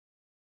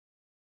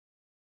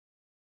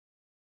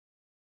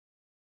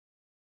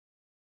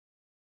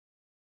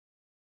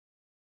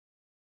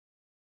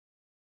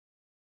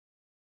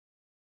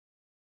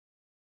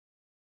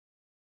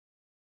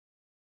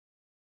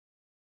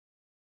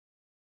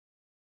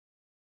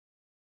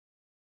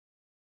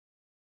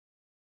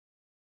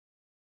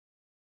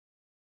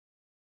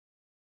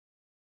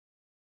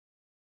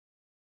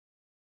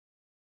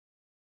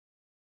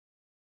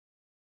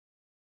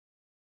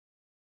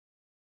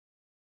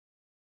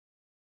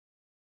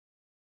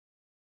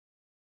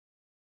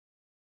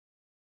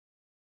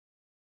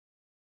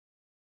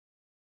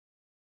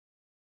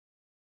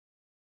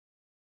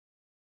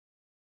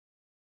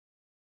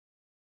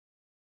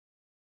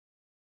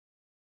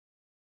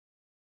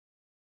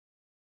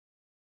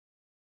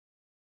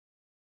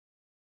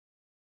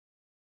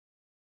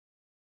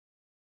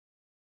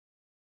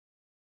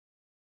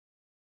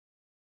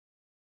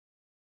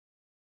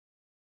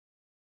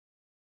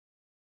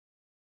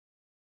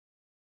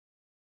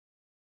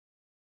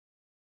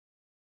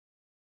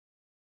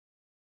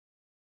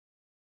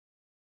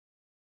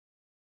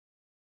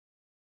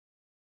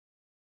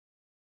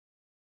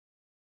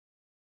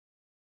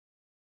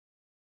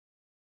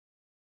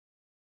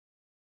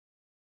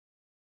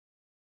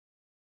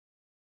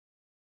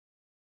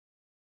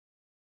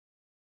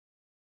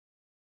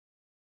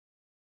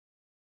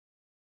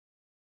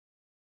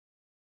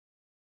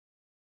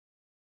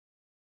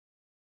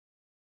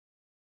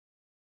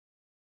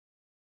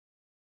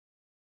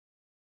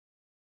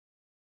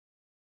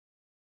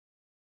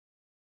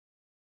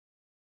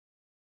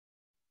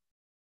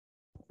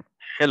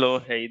Hello,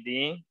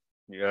 Heidi.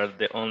 You are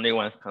the only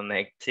one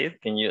connected.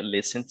 Can you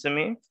listen to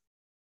me?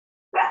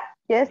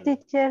 Yes,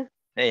 teacher.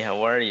 Hey,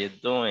 how are you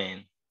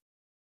doing?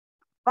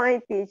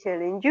 Fine, teacher.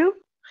 And you?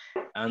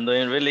 I'm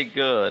doing really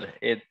good.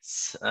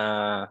 It's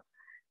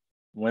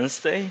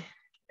Wednesday,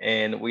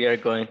 and we are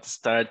going to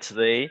start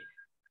today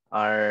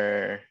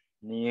our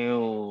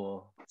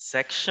new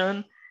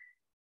section.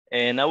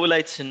 And I would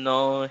like to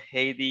know,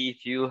 Heidi,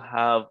 if you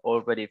have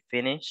already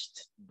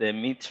finished the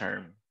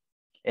midterm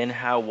and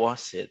how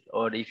was it,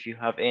 or if you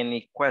have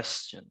any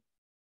question.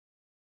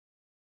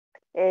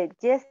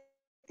 Yes,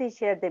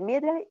 teacher. The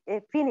middle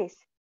finished.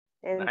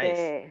 And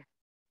Nice.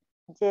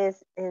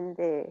 yes, and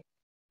the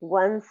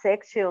one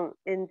section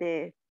in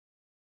the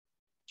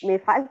me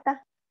falta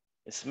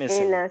It's en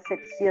missing. la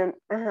sección,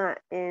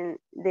 en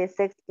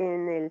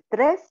el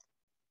 3,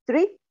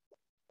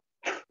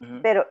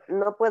 Mhm. pero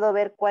no puedo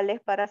ver cuál es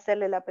para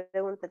hacerle la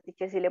pregunta,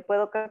 teacher. Si le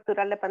puedo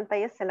capturar la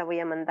pantalla, se la voy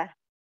a mandar.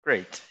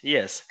 Great.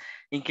 Yes.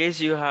 In case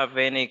you have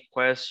any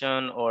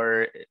question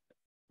or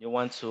you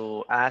want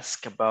to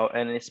ask about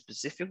any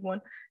specific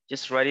one,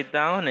 just write it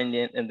down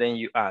and then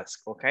you ask,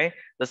 okay?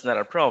 That's not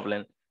a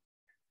problem.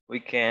 We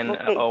can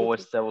Okay,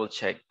 always teacher. double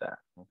check that,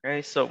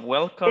 okay? So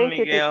welcome, Thank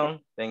you, teacher. Miguel.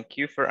 Thank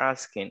you for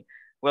asking.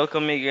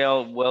 Welcome,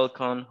 Miguel.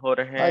 Welcome, Hi,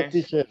 Jorge.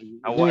 teacher.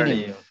 Good How are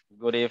evening. you?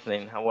 Good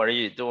evening. How are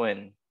you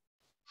doing?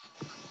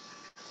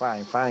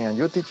 Fine, fine. And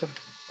you, teacher?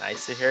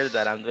 Nice to hear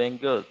that. I'm doing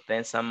good.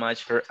 Thanks so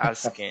much for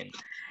asking.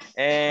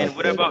 And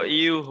what Okay. about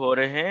you,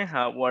 Jorge?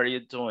 How are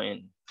you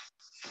doing?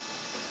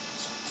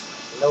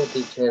 Hello,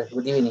 teacher.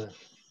 Good evening.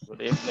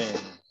 Good evening.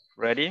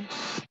 Ready?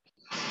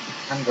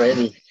 I'm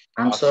ready.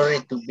 I'm Awesome. sorry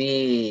to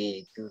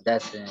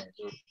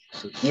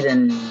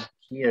didn't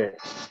hear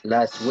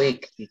last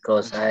week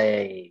because Mhm.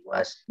 I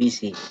was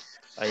busy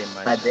I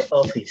at the imagine.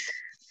 office.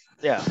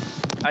 Yeah,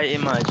 I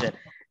imagine.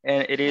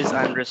 And it is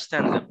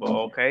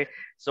understandable, okay?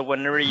 So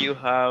whenever you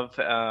have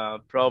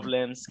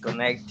problems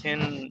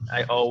connecting,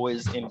 I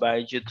always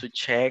invite you to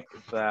check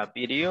the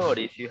video, or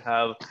if you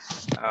have,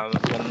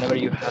 whenever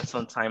you have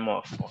some time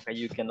off, okay,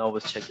 you can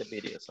always check the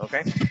videos,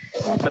 okay?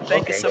 But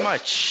thank you Okay. so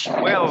much.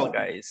 Well,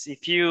 guys,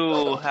 if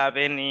you have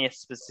any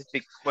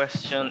specific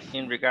question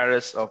in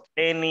regards of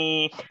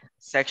any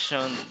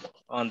section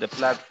on the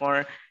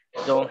platform,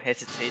 don't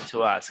hesitate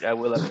to ask. I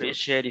will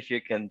appreciate if you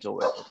can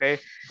do it, okay?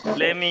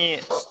 Let me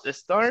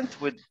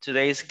start with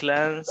today's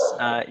class.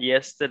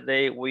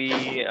 Yesterday, we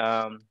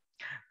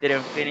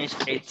didn't finish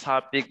a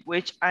topic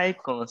which I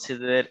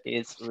consider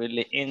is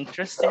really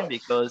interesting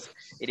because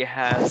it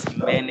has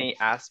many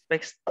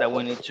aspects that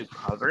we need to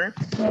cover.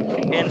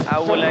 And I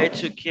would like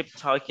to keep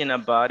talking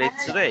about it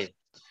today.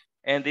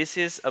 And this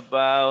is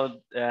about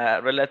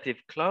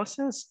relative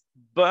clauses,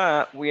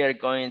 but we are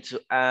going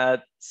to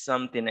add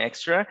something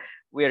extra.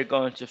 We are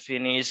going to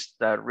finish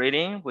the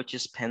reading, which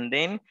is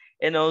pending,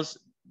 and also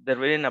the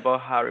reading about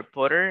Harry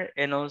Potter,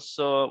 and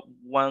also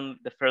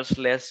the first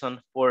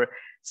lesson for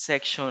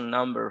section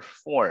number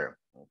 4,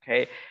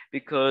 okay?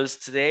 Because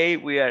today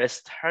we are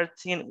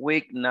starting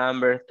week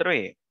number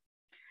 3.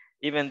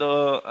 Even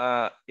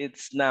though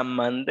it's not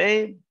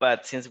Monday,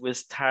 but since we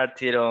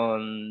started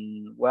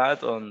on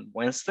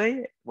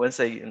Wednesday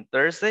and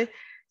Thursday,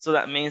 so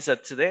that means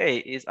that today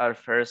is our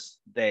first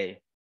day,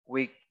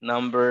 week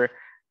number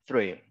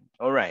 3.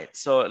 All right,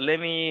 so let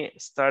me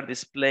start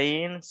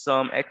displaying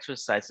some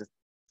exercises.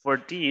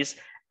 For this,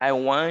 I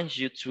want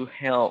you to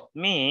help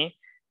me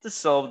to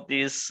solve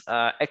these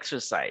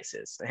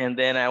exercises, and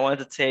then I want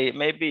to take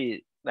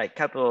maybe like a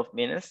couple of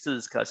minutes to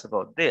discuss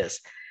about this.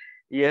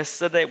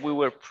 Yesterday, we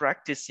were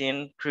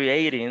practicing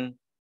creating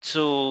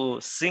 2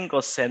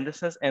 single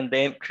sentences and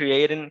then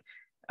creating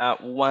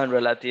one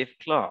relative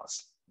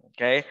clause,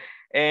 okay?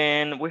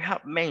 And we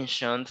have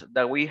mentioned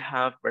that we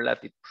have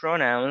relative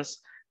pronouns,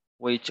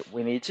 which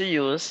we need to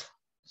use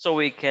so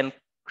we can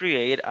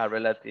create a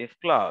relative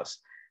clause.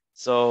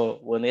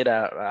 So we need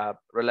a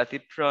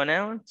relative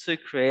pronoun to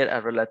create a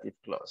relative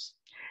clause.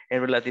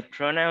 And relative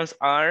pronouns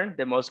are,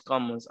 the most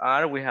common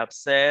are, we have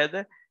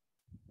said,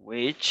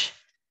 which,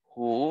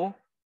 who,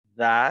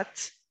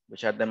 that,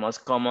 which are the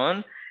most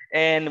common.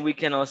 And we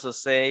can also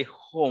say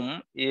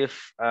whom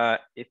if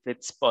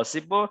it's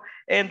possible.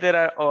 And there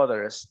are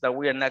others that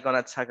we are not going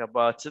to talk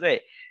about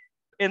today.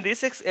 In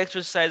this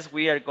exercise,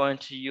 we are going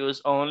to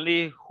use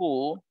only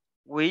who,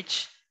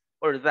 which,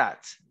 or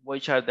that,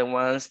 which are the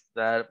ones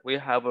that we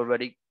have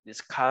already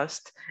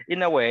discussed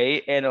in a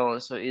way and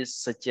also is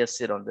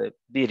suggested on the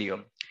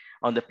video,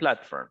 on the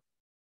platform.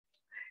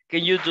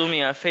 Can you do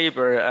me a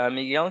favor,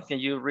 Miguel? Can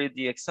you read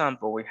the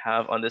example we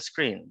have on the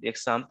screen? The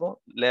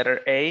example,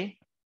 letter A.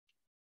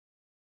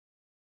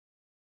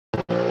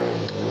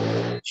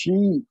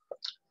 She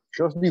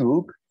chose the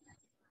book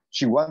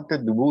she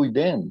wanted to buy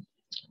then.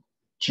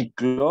 She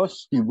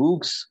closed the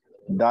books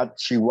that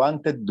she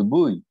wanted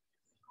to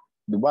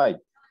buy.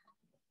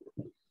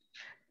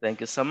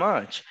 Thank you so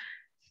much.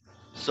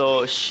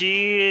 So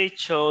she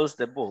chose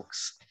the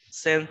books.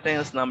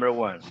 Sentence number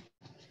 1.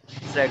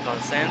 Second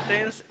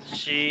sentence,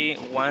 she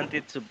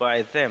wanted to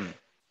buy them.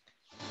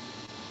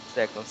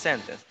 Second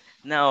sentence.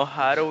 Now,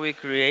 how do we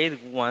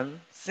create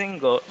one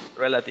single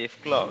relative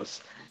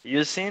clause?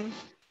 Using,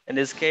 in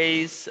this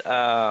case,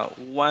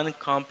 one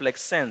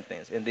complex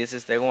sentence, and this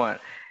is the one.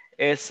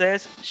 It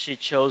says she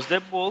chose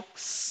the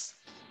books,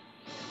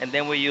 and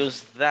then we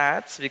use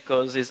that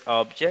because it's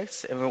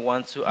objects, and we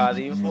want to add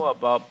info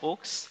about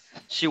books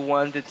she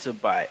wanted to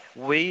buy.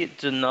 We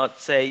do not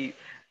say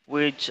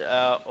which,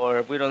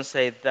 or we don't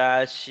say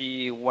that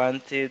she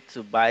wanted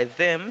to buy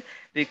them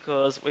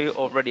because we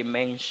already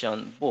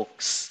mentioned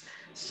books.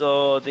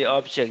 So the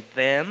object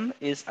them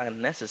is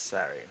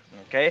unnecessary,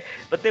 okay?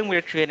 But then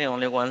we're creating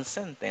only one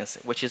sentence,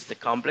 which is the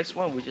complex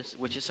one,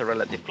 which is a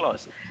relative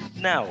clause.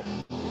 Now,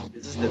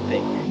 this is the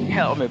thing.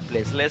 Help me,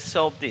 please. Let's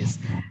solve this.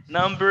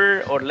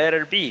 Number or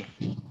letter B.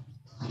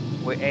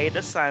 We ate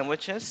the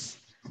sandwiches.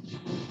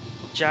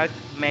 Jack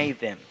made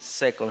them.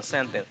 Second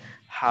sentence.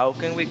 How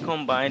can we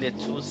combine the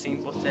two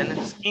simple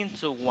sentences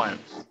into one?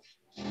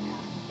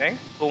 Okay.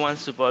 Who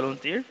wants to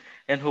volunteer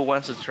and who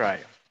wants to try?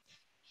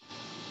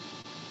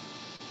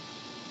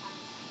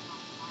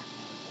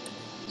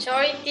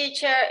 Sorry,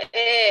 teacher.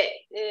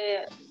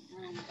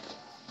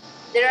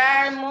 There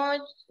are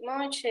much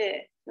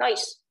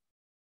noise.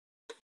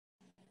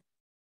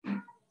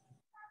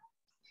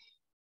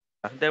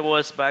 There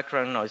was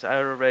background noise. I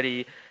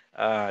already,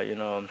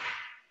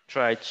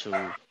 tried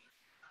to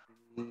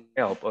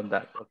help on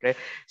that. Okay.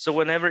 So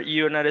whenever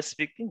you're not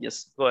speaking,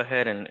 just go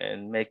ahead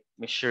and make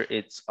sure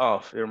it's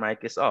off. Your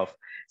mic is off.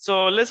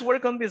 So let's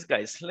work on this,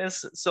 guys.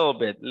 Let's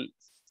solve it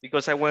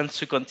because I want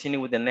to continue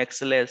with the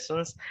next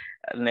lessons,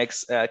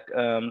 next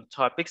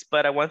topics,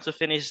 but I want to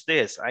finish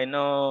this. I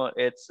know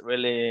it's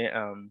really,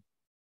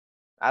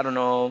 I don't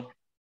know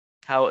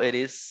how it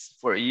is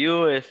for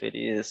you, if it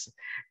is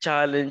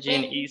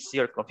challenging, easy,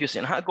 or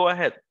confusing. Go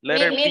ahead.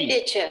 Letter B.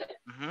 Teacher.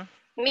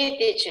 Me,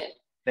 teacher.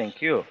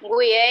 Thank you.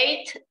 We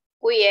ate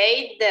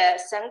the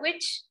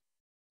sandwich.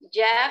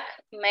 Jack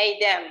made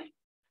them.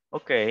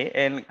 Okay,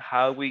 and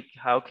how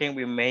can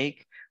we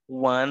make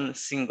one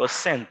single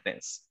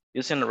sentence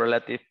using a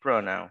relative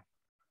pronoun?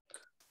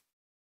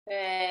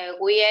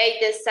 We ate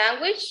the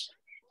sandwich,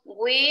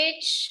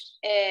 which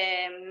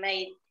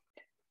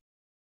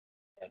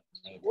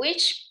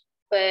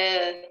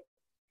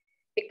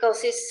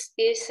because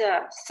it's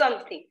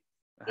something.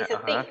 It's a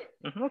thing.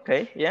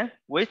 Okay, yeah.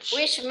 Which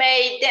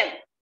made them.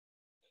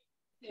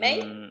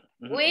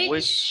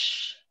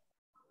 Which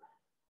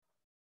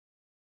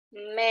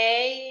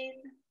made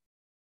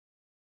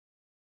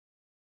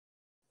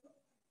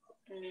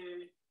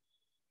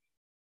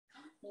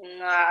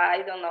no,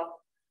 I don't know.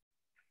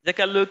 Take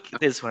a look at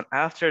this one.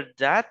 After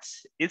that,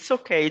 it's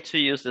okay to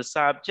use the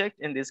subject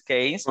in this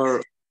case.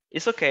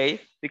 It's okay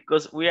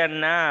because we are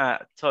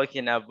not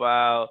talking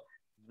about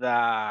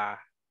the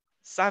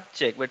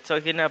subject. We're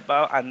talking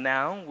about a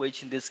noun,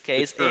 which in this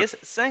case is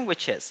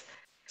sandwiches.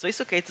 So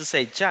it's okay to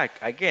say Jack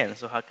again.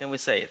 So how can we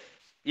say it?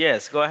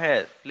 Yes, go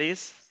ahead,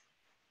 please.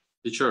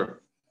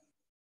 Teacher.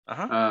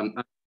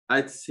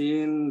 I've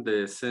seen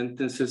the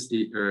sentences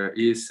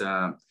is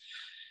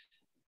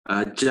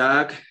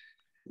Jack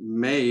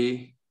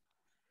made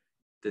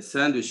the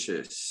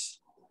sandwiches.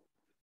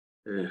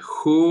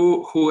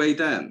 Who ate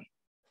them?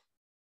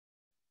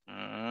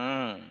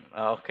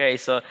 Okay,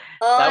 so.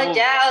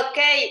 Yeah,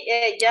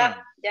 okay, yeah.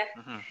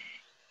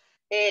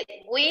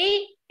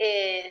 We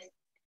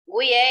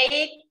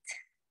ate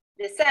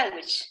the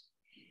sandwich,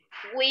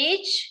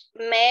 which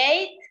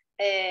made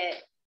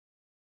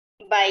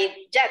by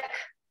Jack.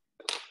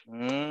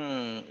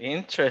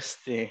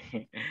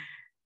 Interesting.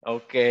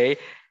 Okay.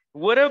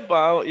 What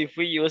about if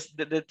we use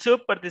the two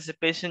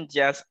participation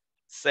just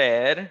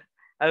said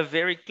are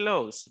very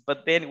close,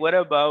 but then what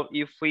about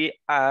if we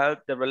add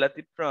the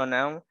relative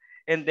pronoun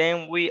and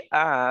then we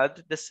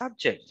add the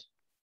subject?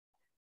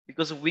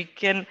 Because we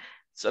can,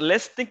 so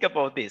let's think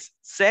about this.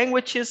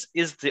 Sandwiches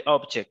is the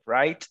object,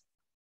 right?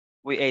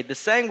 We ate the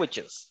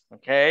sandwiches,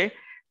 okay?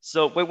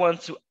 So we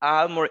want to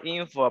add more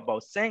info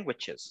about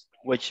sandwiches,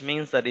 which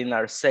means that in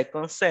our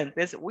second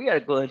sentence, we are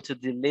going to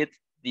delete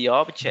the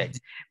object.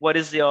 What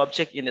is the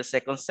object in the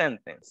second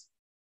sentence?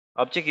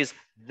 Object is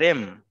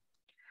them.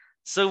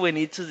 So we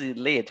need to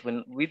delete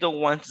when we don't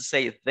want to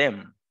say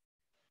them.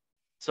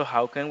 So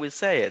how can we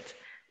say it?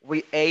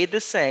 We ate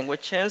the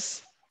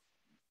sandwiches,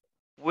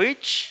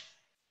 which,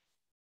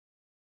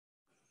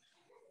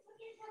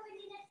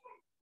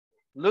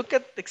 look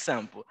at the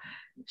example.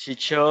 She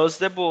chose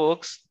the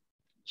books.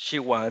 She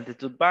wanted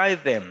to buy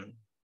them.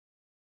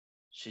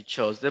 She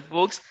chose the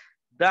books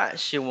that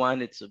she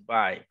wanted to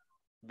buy.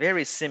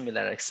 Very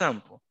similar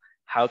example.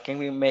 How can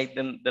we make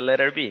them the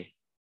letter B?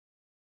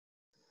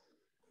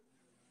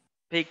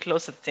 Pay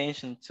close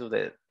attention to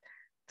the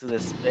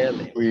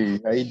spelling. We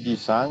ate the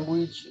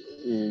sandwich,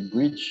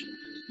 which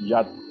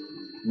Jack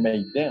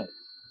made them.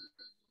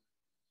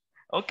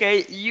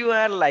 Okay, you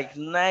are like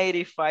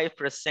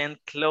 95%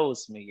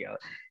 close, Miguel.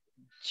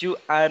 You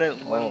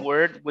added one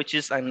word, which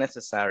is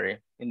unnecessary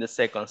in the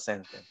second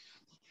sentence.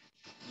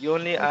 You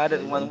only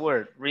added one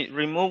word.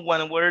 Remove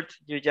one word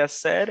you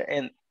just said,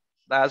 and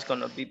that's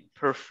gonna be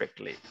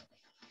perfectly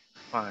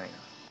fine.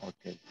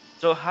 Okay.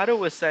 So how do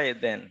we say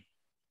it then?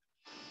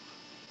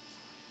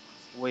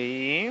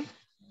 We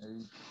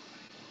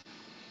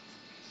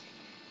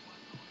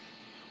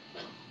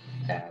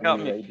help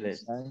We me, ate the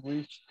please.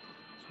 sandwich,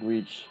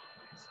 which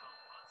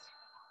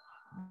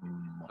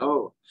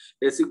Oh,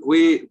 it's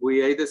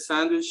we ate the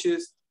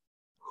sandwiches.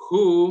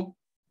 Who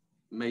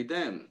made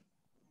them?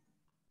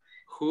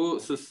 Who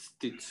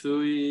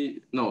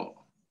substitute?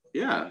 No,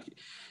 yeah.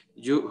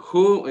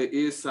 Who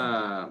is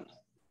a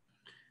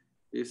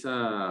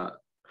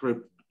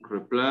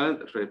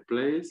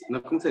replace?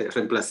 No, ¿cómo se dice?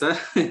 Reemplazar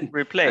a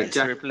Replace,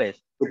 Jack.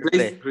 replace,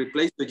 replace.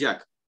 Replace the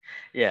Jack.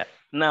 Yeah.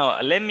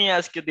 Now let me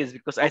ask you this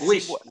because I see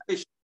Which, what.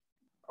 which,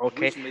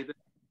 Okay. which made them?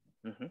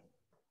 Mhm.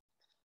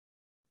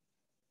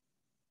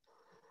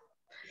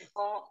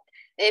 Oh,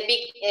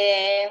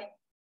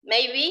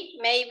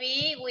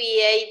 maybe we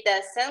ate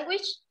the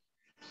sandwich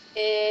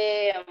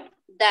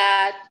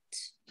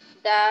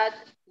that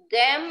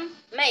them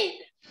made.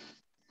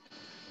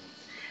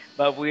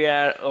 But we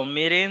are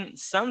omitting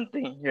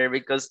something here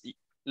because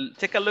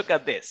take a look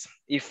at this.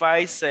 If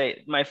I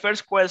say, my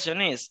first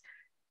question is,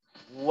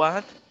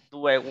 what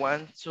do I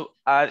want to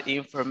add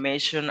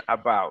information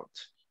about?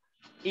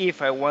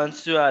 If I want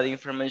to add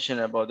information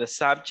about the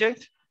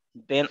subject,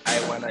 then I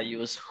want to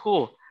use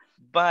who.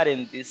 But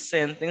in this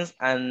sentence,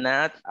 I'm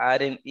not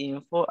adding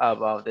info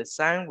about the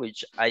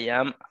sandwich.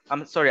 I'm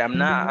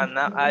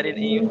not adding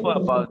info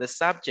about the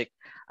subject.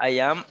 I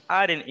am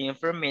adding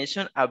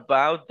information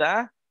about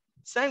the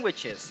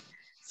sandwiches.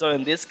 So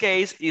in this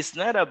case, it's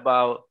not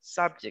about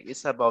subject,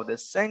 it's about the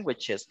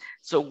sandwiches.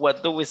 So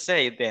what do we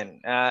say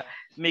then?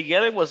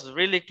 Miguel was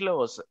really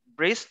close.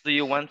 Brice, do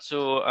you want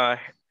to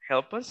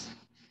help us?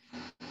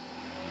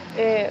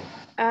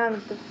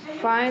 And the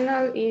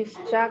final is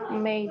Jack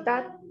made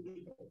that.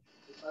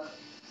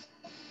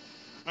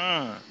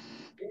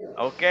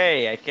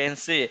 Okay, I can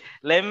see.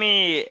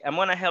 I'm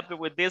gonna help you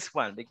with this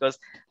one because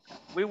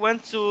we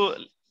want to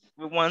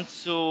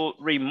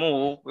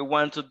remove, we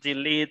want to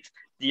delete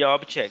the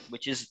object,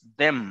 which is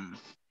them.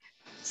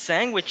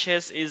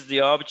 Sandwiches is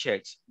the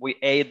object. We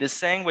ate the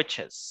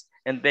sandwiches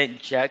and then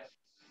Jack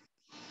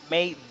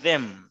made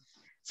them.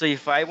 So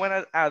if I want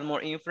to add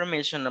more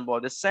information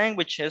about the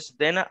sandwiches,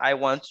 then I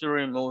want to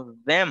remove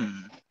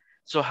them.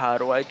 So how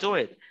do I do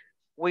it?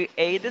 We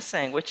ate the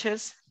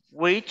sandwiches,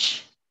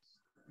 which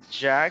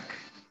Jack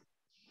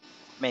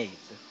made.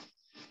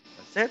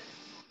 That's it.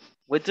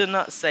 We do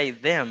not say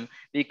them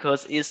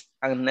because it's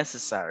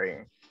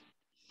unnecessary,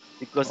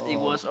 because it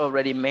was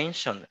already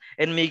mentioned.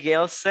 And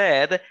Miguel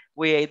said,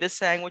 we ate the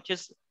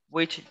sandwiches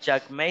which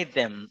Jack made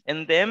them.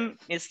 And them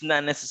is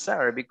not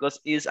necessary because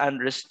it's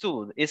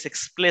understood, it's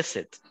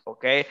explicit,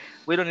 okay?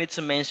 We don't need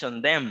to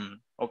mention them,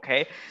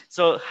 okay?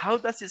 So how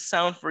does it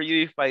sound for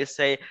you if I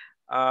say,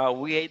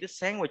 we ate the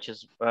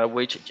sandwiches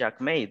which Jack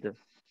made?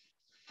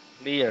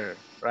 Clear,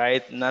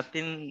 right?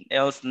 Nothing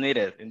else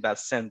needed in that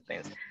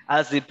sentence.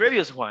 As the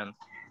previous one,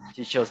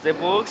 she chose the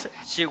books,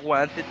 she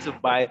wanted to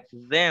buy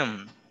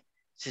them.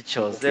 She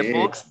chose the Okay.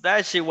 books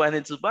that she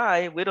wanted to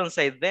buy. We don't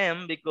say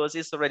them because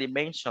it's already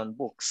mentioned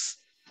books.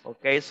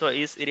 Okay, so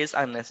it is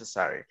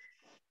unnecessary.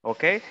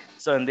 Okay,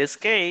 so in this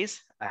case,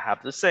 I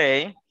have to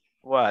say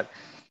what?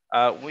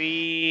 Let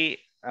me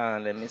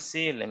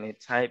see, let me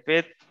type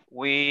it.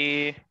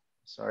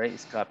 Sorry,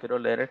 it's capital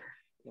letter.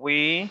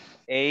 We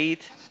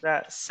ate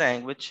the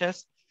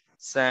sandwiches,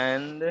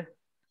 sandwiches,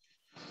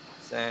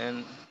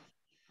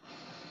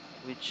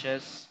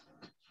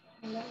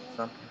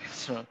 something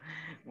is wrong.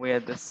 We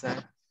had the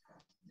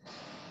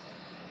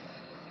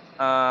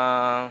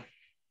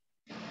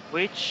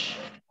which,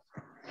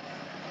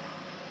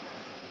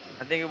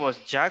 I think it was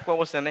Jack. What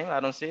was the name?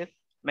 I don't see it.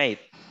 Made.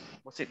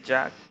 Was it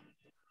Jack?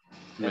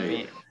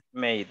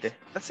 Made.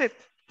 That's it.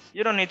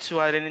 You don't need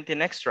to add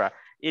anything extra.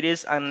 It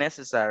is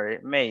unnecessary.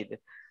 Made.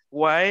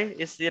 Why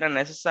is it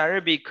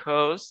unnecessary?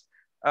 Because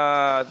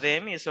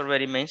them is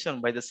already mentioned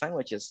by the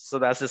sandwiches. So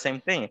that's the same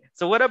thing.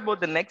 So what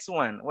about the next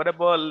one? What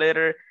about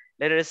letter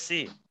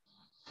C?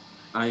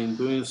 I'm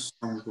doing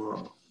some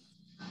work.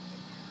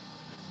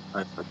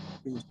 I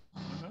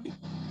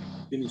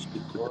finished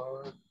it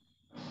today.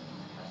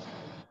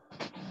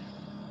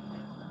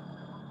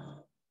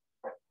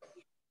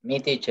 Me,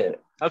 teacher.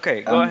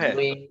 Okay, go ahead.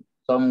 Doing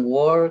some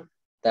work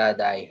that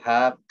I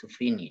have to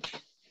finish.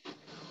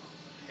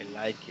 I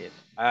like it.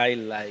 I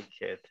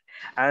like it.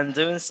 I'm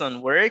doing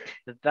some work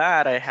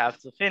that I have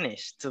to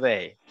finish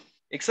today.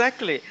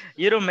 Exactly.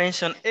 You don't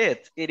mention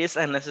it. It is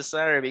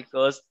unnecessary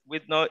because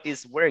we know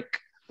it's work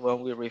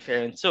when we're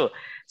referring to.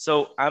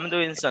 So I'm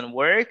doing some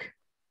work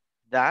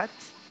that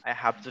I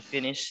have to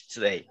finish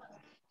today.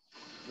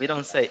 We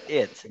don't say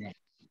it.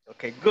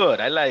 Okay, good.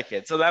 I like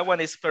it. So that one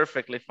is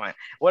perfectly fine.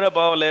 What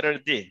about letter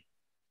D?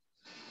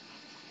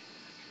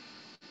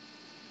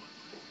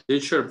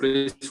 Teacher,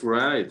 please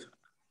write.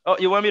 Oh,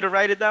 you want me to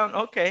write it down?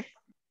 Okay,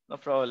 no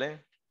problem.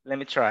 Let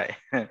me try.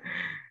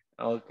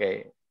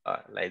 Okay,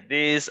 like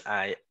this,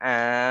 I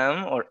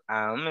am, or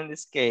am in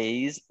this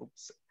case,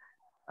 oops,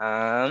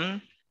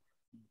 I'm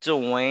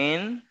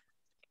doing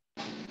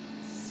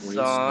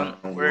some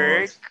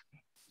work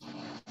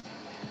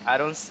I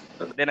don't,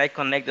 then I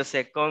connect the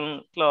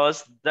second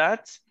clause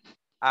that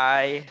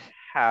I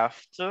have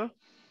to,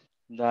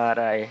 that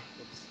I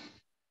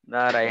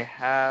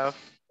have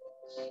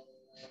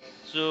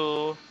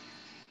to,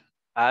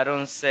 I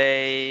don't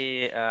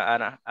say,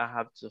 I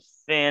have to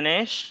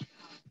finish,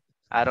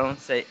 I don't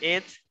say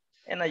it,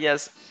 and I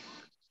just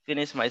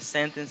finish my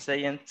sentence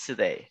saying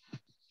today,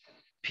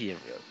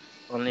 period.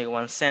 Only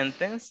one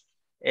sentence,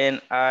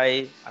 and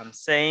I am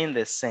saying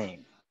the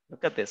same.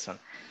 Look at this one.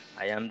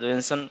 I am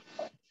doing some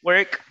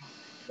work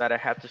that I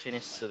have to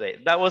finish today.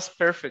 That was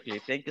perfectly,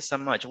 thank you so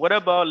much. What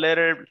about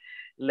letter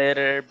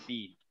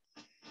B?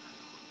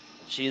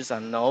 She's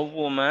an old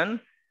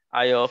woman.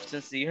 I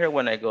often see her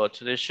when I go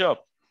to the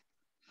shop.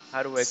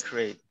 How do I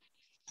create?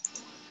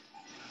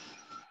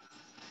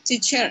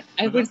 Teacher,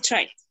 I will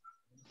try.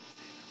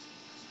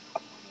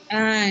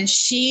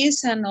 She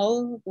is an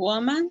old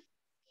woman,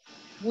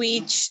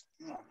 which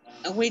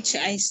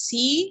I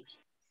see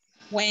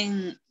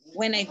when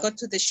I go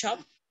to the shop.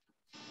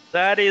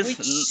 That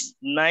is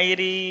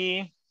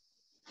 99%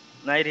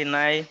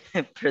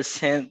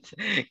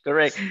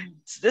 correct.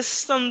 This is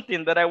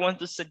something that I want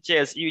to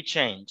suggest you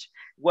change.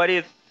 What do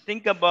you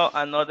think about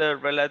another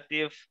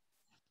relative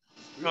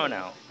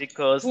pronoun?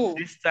 Because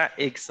this time,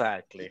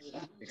 exactly.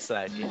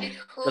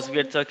 Because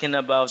we're talking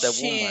about the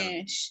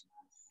woman.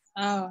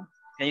 Oh,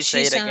 can you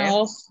say it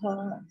again?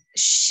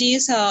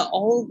 She's an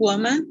old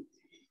woman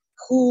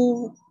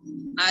who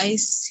I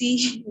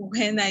see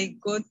when I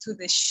go to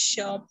the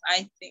shop,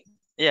 I think.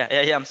 Yeah,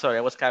 I'm sorry,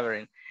 I was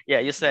covering. Yeah,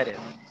 you said it.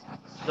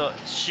 So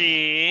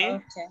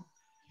she's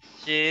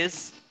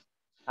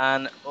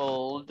an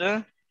old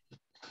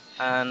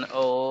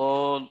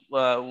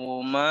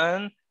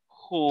woman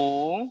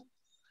who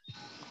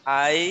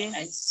I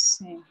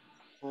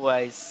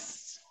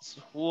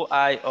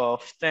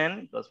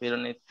often, because we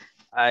don't need,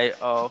 I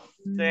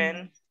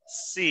often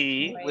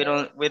see,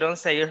 we don't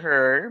say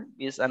her,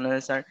 is an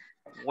answer,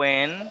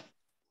 when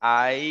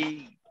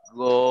I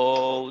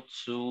go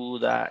to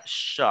the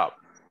shop.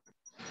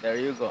 There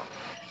you go.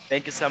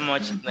 Thank you so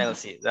much,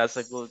 Nelsie. That's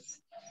a good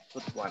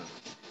one.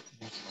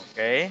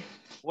 Okay.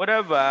 What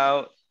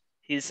about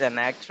he's an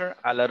actor?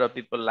 A lot of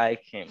people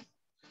like him.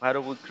 How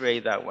do we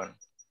create that one?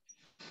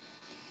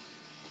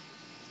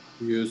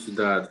 Use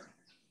that.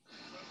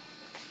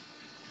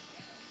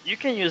 You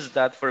can use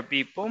that for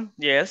people,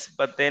 yes,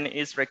 but then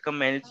it's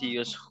recommended to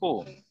use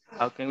who.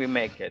 How can we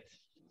make it?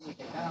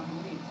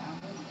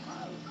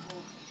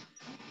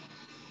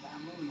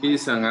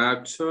 He's an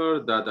actor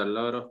that a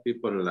lot of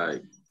people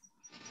like.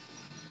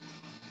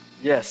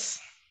 Yes,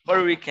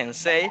 or we can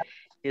say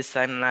he's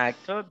an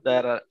actor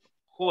that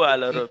who a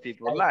lot of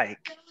people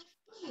like.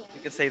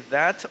 You can say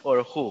that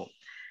or who.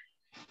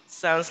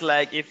 Sounds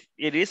like if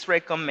it is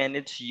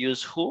recommended to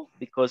use who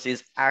because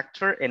it's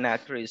actor and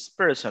actor is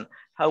person.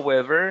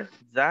 However,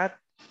 that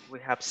we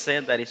have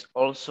said that is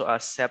also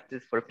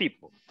accepted for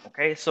people.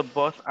 Okay, so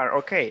both are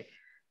okay.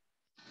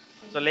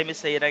 So let me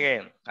say it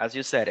again, as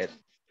you said it.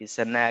 He's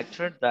an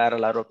actor that a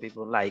lot of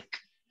people like.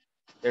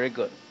 Very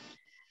good.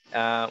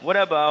 What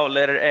about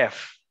letter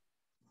F?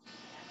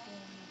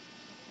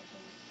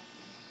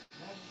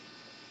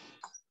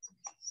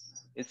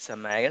 It's a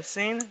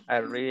magazine. I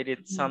read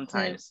it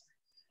sometimes.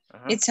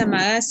 It's a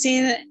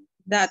magazine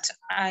that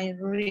I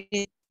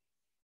read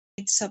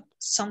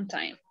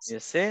sometimes. You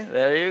see,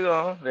 there you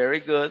go. Very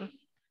good.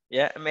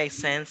 Yeah, it makes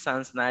sense.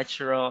 Sounds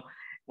natural.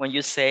 When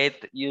you say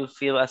it, you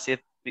feel as if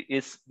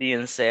it's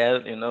being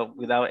said, you know,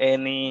 without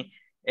any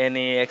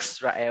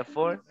extra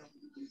effort.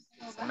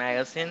 It's a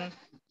magazine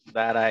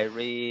that I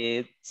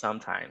read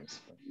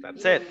sometimes.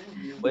 That's it.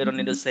 We don't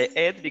need to say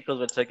it because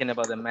we're talking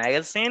about the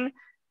magazine.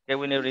 Okay,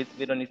 we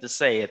don't need to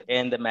say it.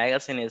 And the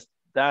magazine is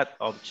that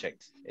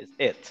object, is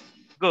it.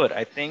 Good.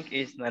 I think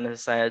it's not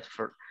necessary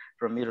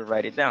for me to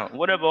write it down.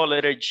 What about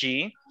letter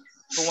G?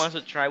 Who wants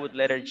to try with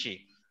letter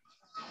G?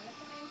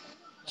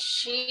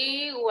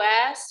 She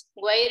was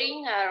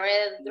wearing a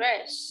red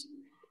dress.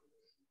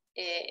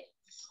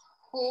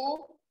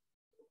 Who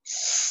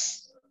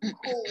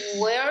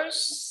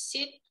wears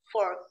it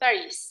for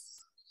Paris?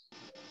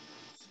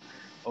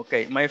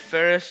 Okay,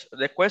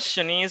 the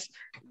question is,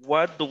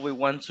 what do we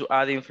want to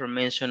add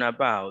information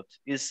about?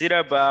 Is it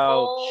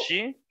about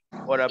she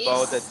or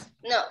about the?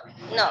 No,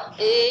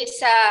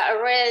 it's a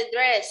red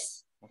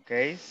dress.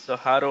 Okay, so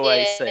how do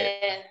I say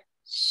it?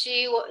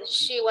 She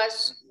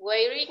was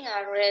wearing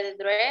a red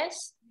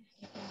dress,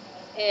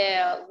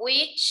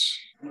 which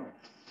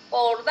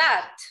or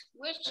that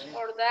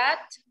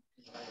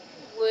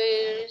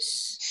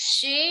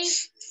she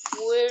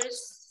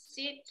wears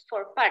it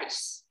for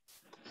Paris.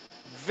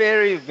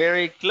 Very,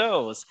 very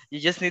close. You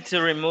just need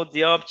to remove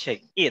the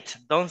object, it.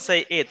 Don't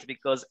say it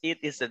because it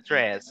is a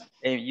dress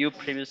and you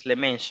previously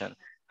mentioned.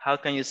 How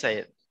can you say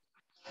it?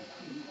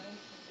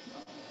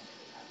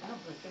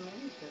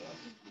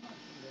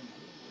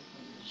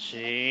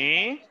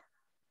 She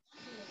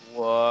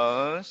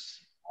was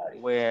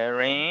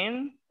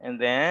wearing and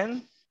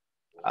then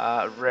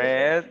a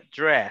red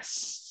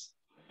dress.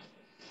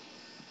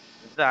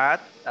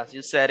 That, as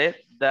you said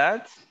it,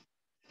 that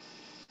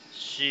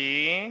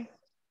She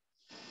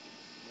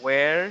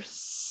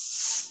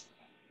wears,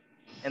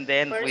 and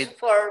then First with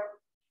for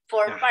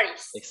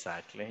Paris.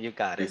 exactly, you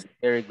got it.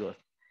 Very good.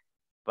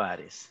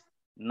 Paris.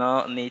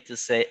 No need to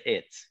say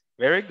it.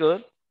 Very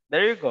good.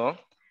 There you go.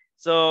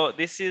 So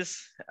this is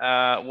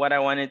what I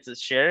wanted to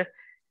share.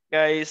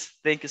 Guys,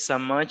 thank you so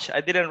much. I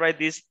didn't write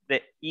this,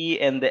 the E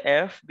and the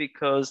F,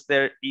 because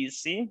they're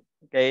easy.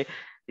 Okay.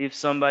 If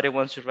somebody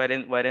wants to write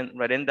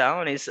it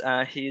down, is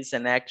he's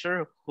an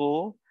actor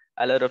who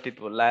a lot of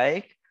people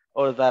like,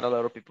 or that a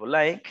lot of people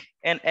like.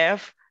 And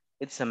F,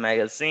 it's a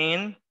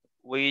magazine,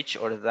 which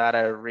or that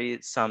I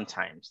read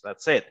sometimes.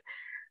 That's it.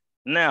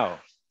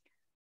 Now,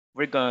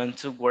 we're going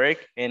to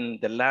work in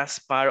the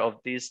last part of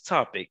this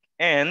topic.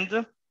 And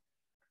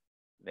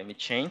let me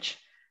change.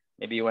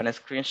 Maybe you want to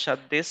screenshot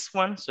this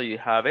one so you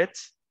have it.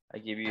 I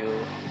give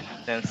you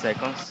 10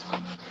 seconds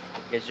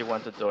in case you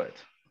want to do it.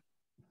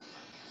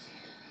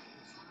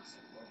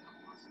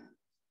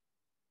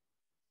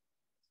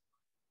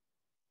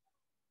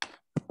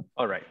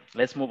 All right,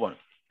 let's move on.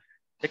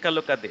 Take a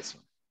look at this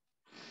one.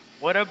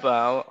 What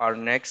about our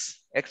next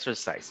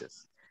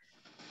exercises?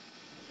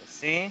 Let's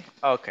see.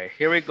 Okay,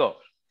 here we go.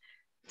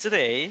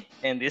 Today,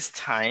 in this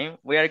time,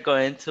 we are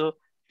going to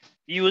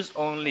use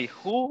only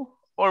who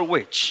or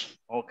which,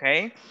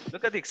 okay?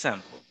 Look at the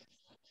example.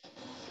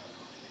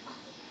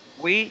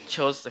 We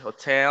chose the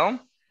hotel.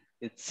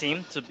 It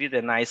seemed to be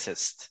the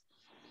nicest.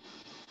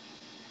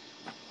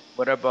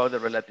 What about the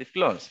relative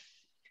clause?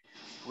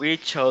 We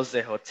chose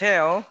the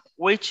hotel,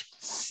 which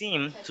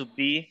seemed to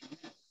be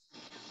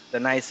the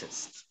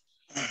nicest.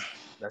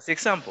 That's the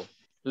example.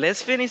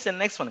 Let's finish the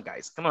next one,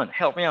 guys. Come on,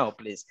 help me out,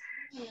 please.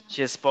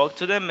 She spoke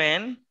to the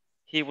man.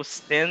 He was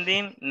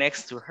standing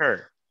next to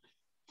her.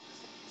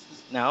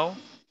 Now,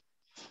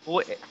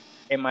 who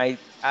am I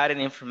adding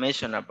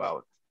information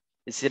about?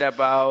 Is it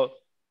about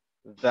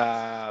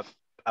a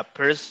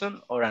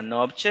person or an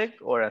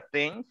object or a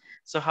thing?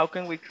 So how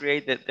can we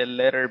create the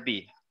letter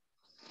B?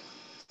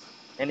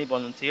 Any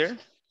volunteer?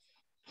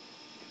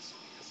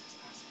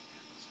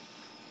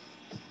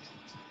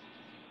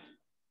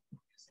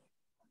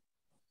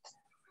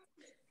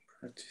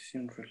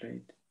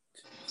 Related.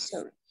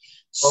 Sorry.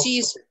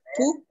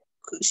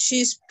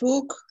 She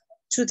spoke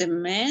to the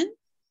man,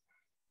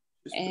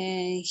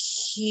 and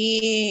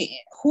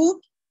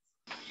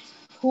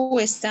who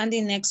is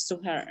standing next to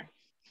her.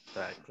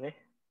 Exactly.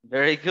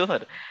 Very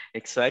good.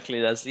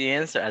 Exactly. That's the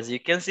answer. As you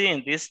can see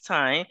in this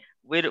time,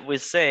 we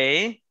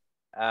say,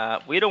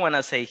 we don't want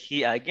to say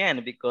he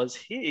again because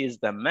he is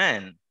the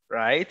man,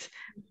 right?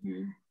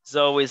 Mm-hmm.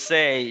 So we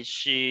say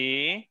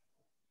she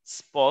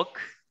spoke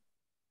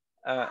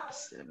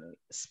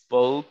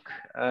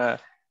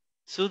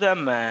to the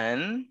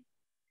man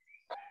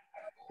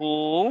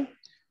who,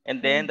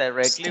 and then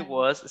directly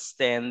was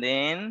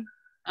standing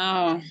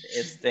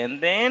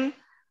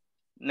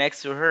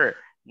next to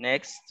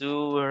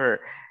her.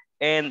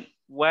 And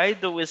why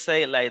do we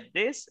say like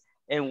this?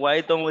 And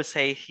why don't we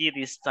say he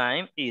this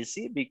time?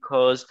 Easy,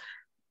 because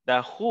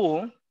the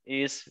who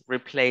is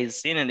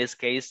replacing, in this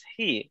case,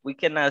 he. We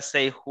cannot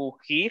say who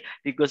he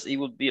because it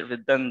would be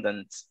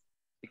redundant,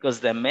 because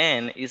the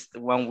man is the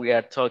one we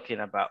are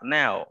talking about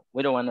now.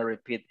 We don't want to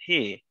repeat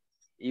he.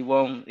 It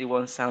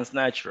won't sound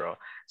natural.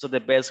 So the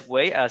best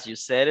way, as you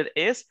said it,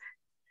 is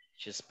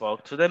she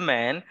spoke to the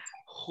man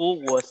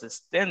who was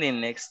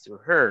standing next to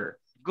her.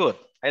 Good,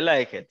 I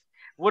like it.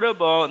 What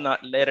about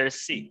not letter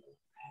C?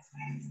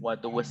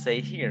 What do we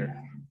say here?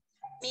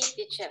 Me,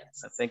 teacher.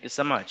 Thank you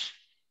so much.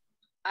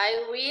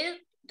 I read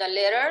the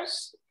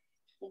letters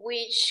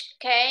which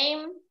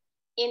came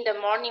in the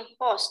morning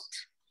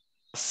post.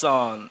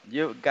 Son,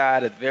 you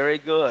got it. Very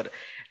good.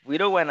 We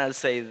don't want to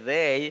say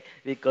they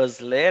because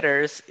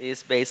letters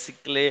is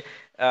basically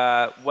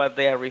what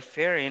they are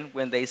referring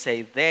when they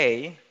say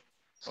they.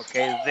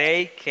 Okay,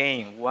 they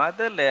came. What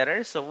the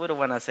letters? So we don't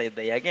want to say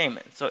they again.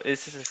 So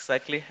this is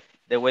exactly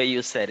the way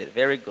you said it.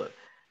 Very good.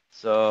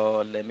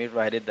 So let me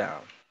write it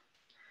down.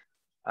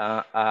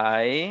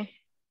 I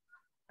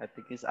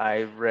think it's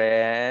I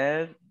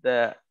read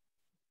the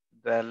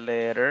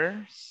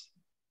letters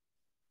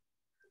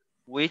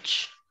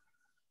which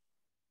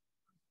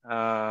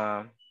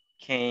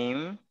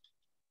came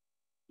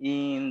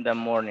in the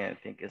morning. I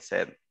think it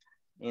said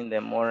in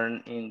the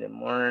morning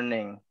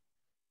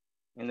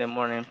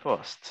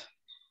post.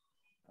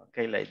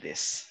 Okay, like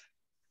this.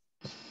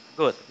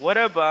 Good. What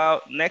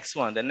about next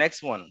one? The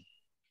next one.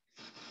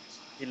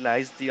 He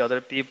likes the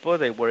other people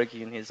that work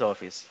in his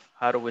office.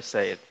 How do we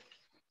say it?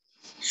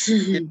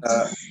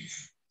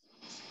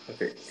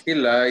 Okay. He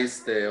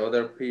likes the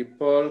other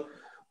people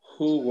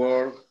who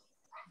work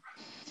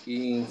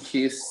in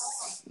his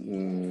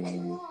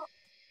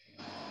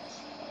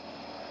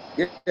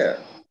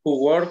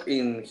who work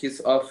in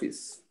his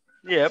office.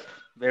 Yep,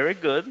 very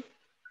good.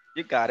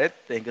 You got it.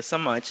 Thank you so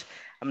much.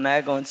 I'm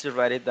not going to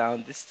write it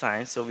down this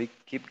time, so we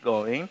keep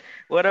going.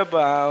 What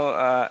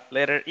about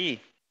letter E?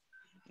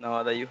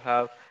 Now that you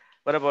have,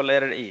 what about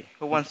letter E?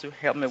 Who wants to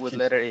help me with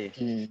letter E?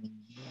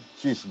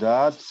 She's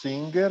that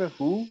singer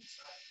who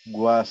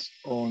was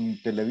on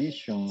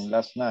television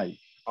last night.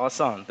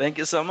 Awesome. Thank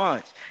you so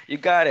much. You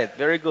got it.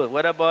 Very good.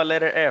 What about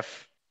letter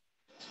F?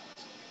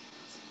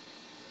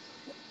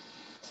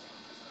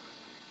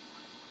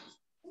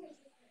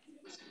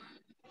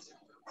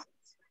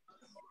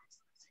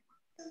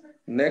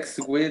 Next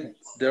week,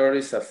 there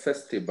is a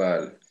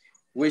festival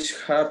which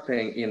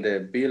happens in the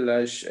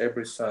village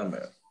every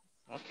summer.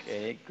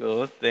 Okay,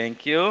 good.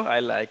 Thank you. I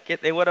like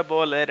it. And what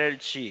about letter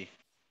G?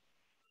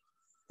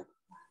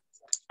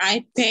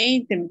 I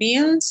paid the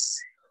bills.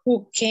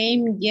 Who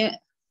came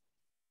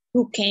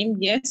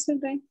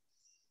yesterday?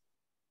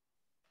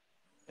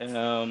 We I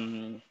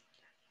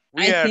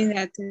are think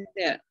that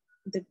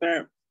the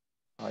verb.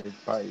 I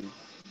buy.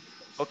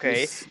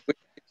 okay.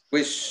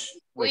 Which?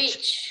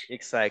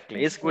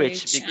 Exactly. It's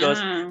which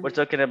because we're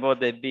talking about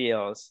the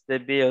bills. The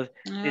bills.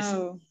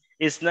 Oh.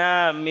 It's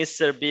not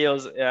Mr.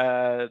 Bills,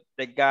 the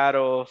god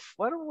of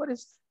what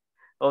is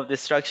of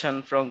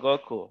destruction from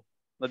Goku.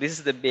 No, this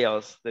is the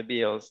bills, the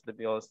bills, the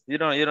bills. You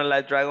don't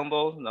like Dragon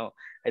Ball? No,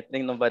 I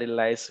think nobody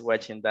likes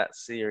watching that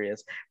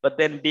series. But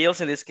then bills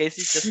in this case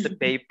is just the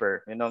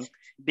paper, you know.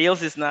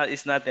 Bills is not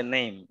the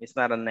name. It's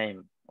not a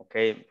name.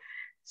 Okay.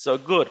 So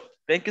good.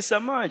 Thank you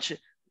so much.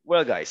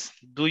 Well, guys,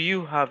 do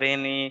you have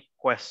any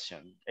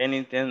question,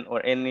 anything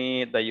or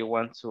any that you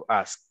want to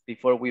ask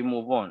before we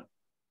move on?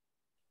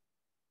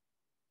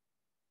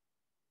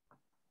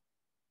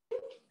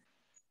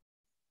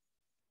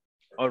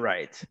 All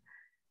right.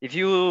 If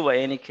you, by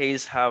any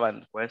case, have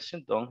a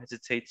question, don't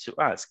hesitate to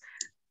ask.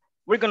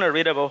 We're going to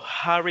read about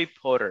Harry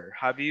Potter.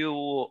 Have you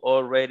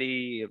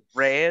already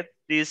read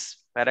this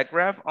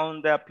paragraph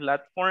on the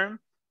platform?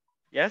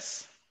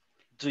 Yes?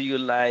 Do you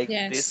like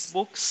these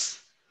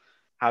books?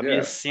 Have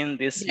you seen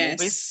these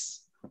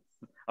movies?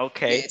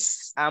 Okay,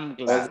 yes. I'm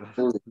glad.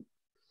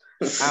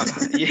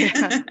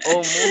 Yeah,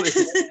 all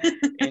movies.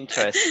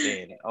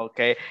 Interesting.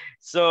 Okay,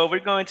 so we're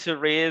going to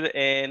read,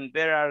 and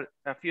there are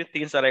a few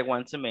things that I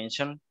want to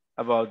mention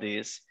about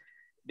this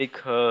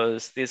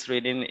because this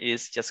reading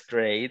is just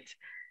great.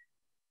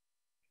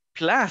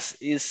 Plus,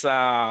 is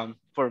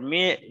for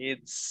me,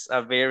 it's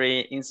a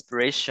very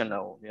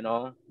inspirational, you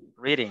know,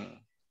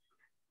 reading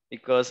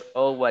because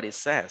all what it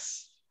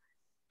says.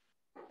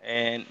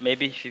 And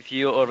maybe if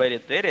you already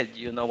did it,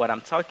 you know what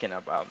I'm talking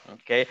about.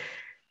 Okay,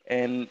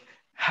 and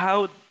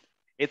how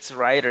its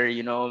writer,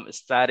 you know,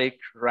 started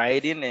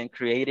writing and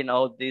creating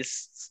all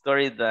this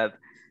story that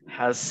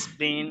has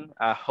been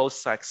a whole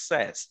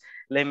success.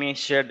 Let me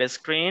share the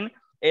screen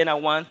and I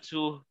want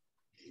to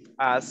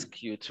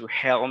ask you to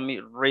help me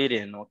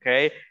reading,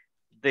 okay?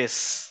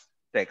 This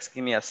text,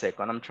 give me a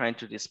second. I'm trying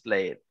to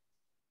display it.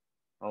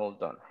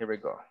 Hold on, here we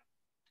go.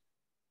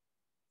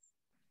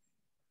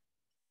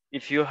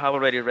 If you have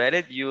already read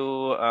it,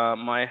 you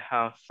might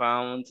have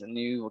found a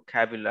new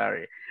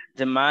vocabulary,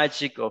 the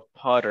magic of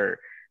Potter.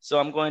 So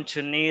I'm going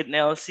to need,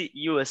 Nelsie,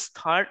 you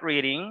start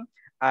reading.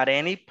 At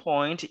any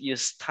point, you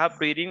stop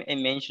reading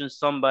and mention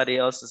somebody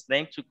else's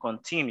name to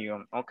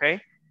continue,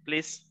 okay?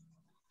 Please.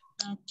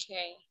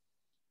 Okay.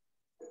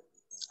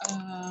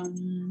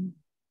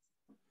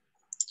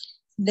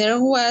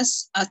 There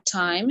was a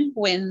time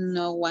when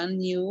no one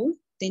knew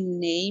the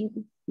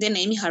name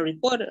Harry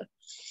Potter.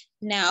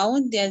 Now,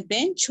 the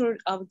adventure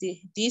of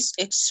this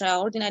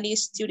extraordinary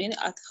student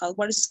at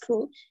Hogwarts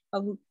School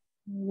of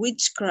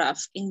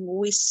Witchcraft in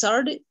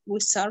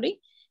Wizardry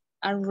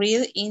are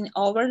read in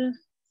over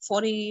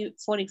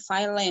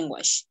 45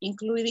 languages,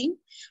 including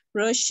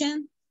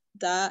Russian,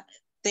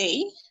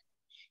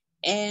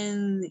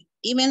 and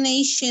even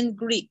ancient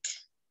Greek.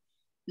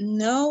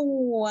 No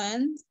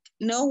one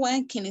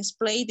can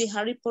explain the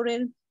Harry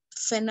Potter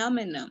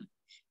phenomenon.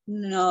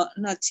 No,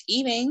 not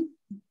even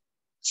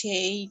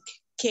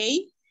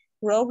J.K.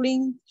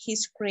 Rowling,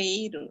 his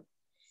creator.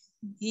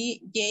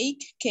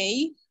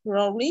 J.K.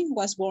 Rowling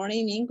was born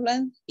in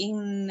England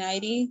in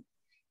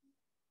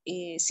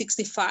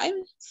 1965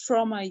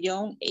 from a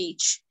young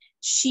age.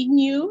 She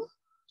knew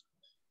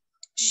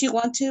she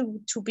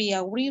wanted to be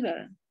a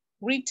reader.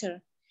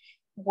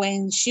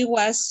 When she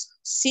was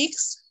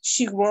 6,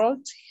 she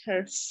wrote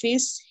her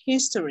first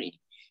history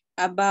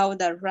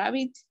about a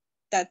rabbit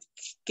that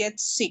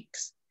gets sick.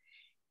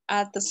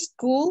 At the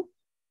school,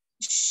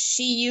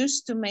 she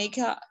used to make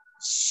up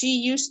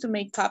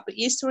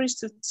histories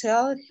to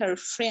tell her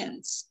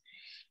friends.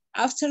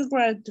 After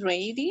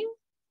graduating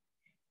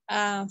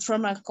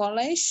from a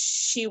college,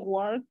 she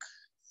worked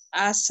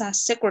as a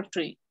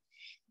secretary,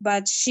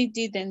 but she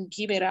didn't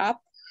give it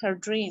up her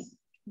dream.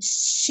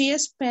 She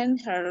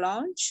spent her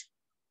lunch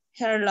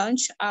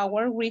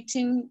hour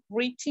writing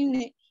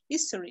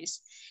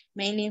histories,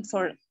 mainly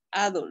for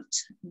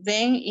adults.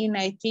 Then in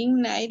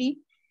 1990,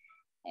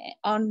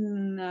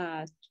 on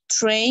a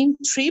train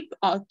trip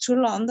to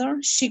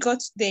London, she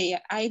got the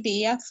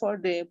idea for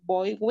the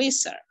boy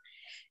wizard.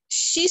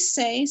 She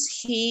says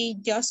he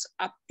just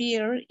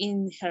appeared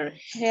in her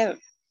head.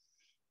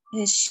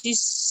 She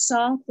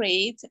soon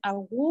created a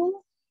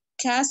whole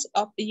cast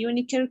of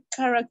unique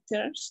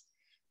characters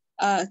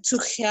to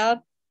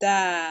help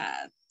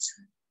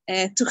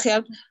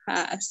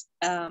us,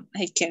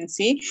 I can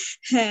see,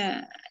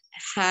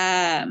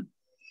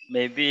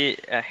 Maybe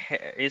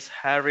is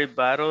Harry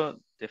Battle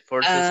the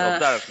forces of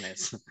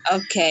darkness?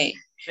 Okay.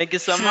 Thank you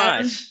so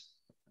much.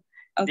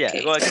 Okay.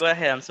 Yeah, go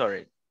ahead. I'm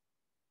sorry.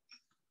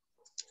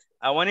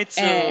 I wanted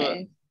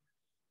to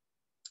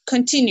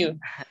continue.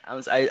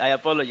 I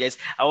apologize.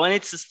 I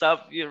wanted to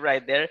stop you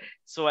right there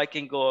so I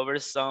can go over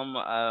some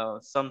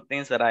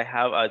things that I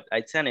have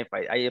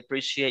identified. I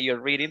appreciate your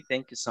reading.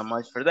 Thank you so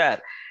much for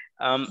that.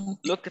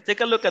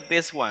 Take a look at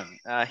this one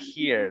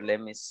here.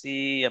 Let me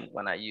see. I'm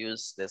gonna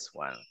use this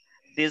one.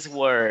 This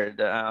word.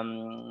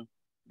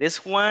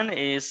 This one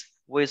is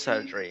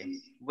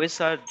wizardry.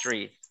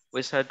 Wizardry.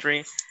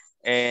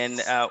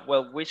 And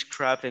well,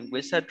 witchcraft and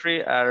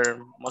wizardry are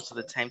most of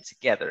the time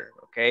together.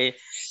 Okay,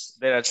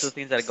 there are two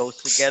things that goes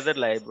together,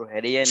 like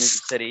brujería and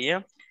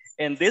hechicería.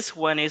 And this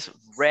one is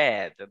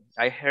read.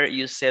 I heard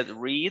you said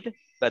read,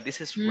 but this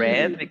is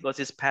read because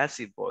it's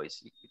passive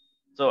voice.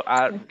 So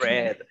I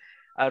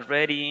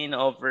reading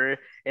over,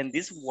 and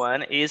this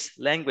one is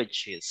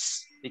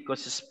languages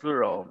because it's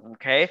plural,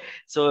 okay?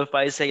 So if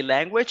I say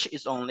language,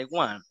 it's only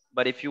one.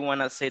 But if you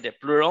want to say the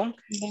plural,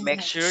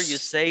 make sure you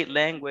say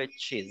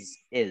languages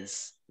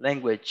is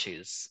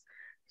languages.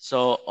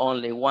 So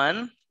only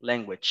one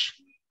language.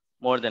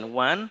 More than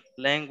one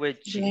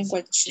languages.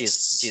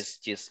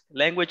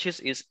 Languages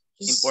is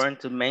important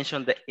to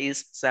mention the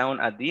is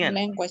sound at the end.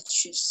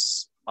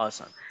 Languages.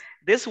 Awesome.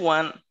 This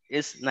one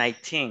is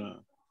 19.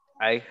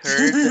 I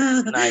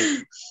heard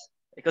 9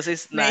 because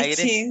it's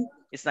 19.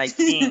 It's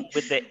 19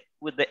 with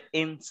the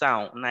in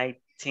sound.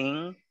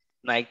 19.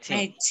 I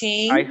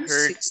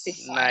heard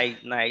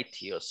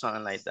 90 or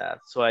something like that.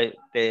 So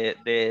the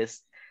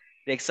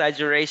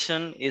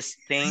exaggeration is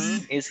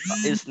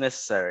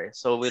necessary.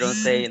 So we don't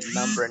say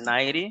number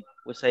 90,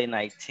 we say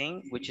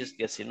 19, which is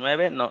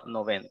 19, not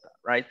 90,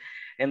 right?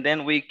 And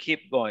then we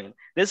keep going.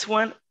 This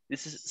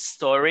is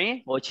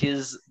story, which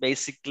is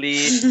basically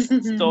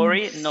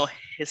story, no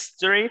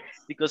history,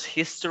 because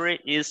history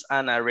is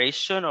a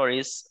narration or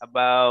is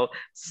about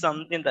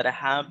something that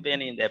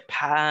happened in the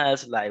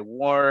past, like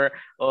war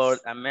or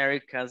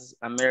America's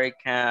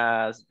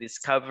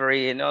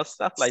discovery,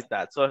 stuff like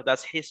that. So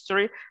that's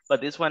history, but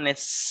this one is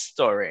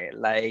story,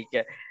 like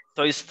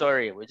Toy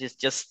Story, which is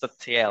just a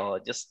tale,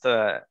 just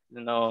a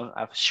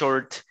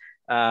short,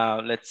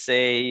 let's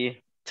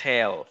say,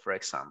 tale, for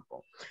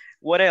example.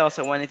 What else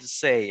I wanted to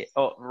say?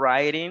 Oh,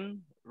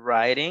 writing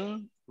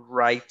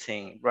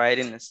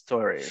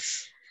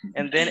stories.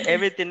 And then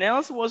everything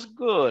else was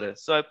good.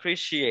 So I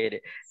appreciate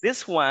it.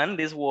 This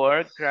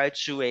word,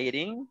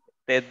 graduating,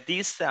 the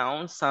D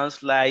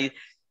sounds like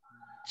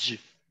J.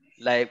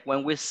 Like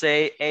when we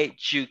say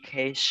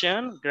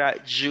education,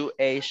 graduating,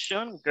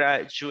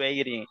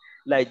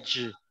 like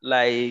J.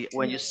 Like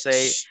when you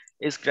say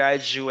it's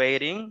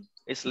graduating,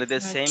 it's like the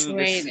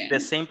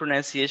same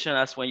pronunciation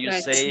as when you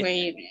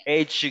say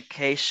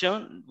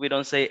education. We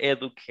don't say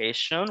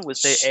education, we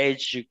say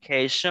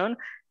education.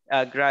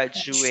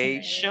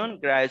 Graduating,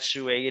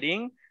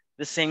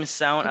 the same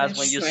sound as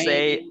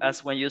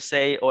when you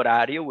say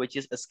horario, which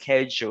is a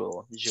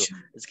schedule.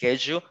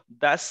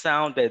 That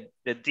sound,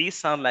 the D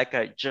sound like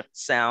a J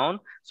sound.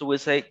 So we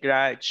say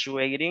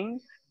graduating,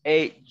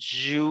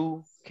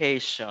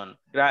 education,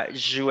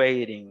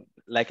 graduating,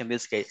 like in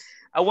this case.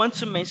 I want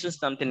to mention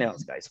something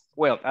else, guys.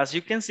 Well, as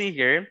you can see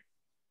here,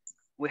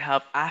 we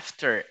have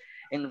after,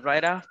 and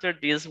right after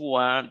this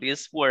word,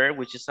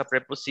 which is a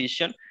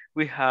preposition,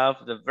 we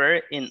have the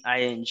verb in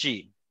ing.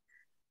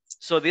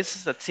 So this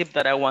is a tip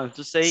that I want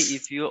to say.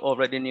 If you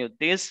already knew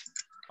this,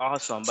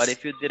 awesome. But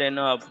if you didn't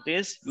know of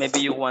this, maybe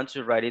you want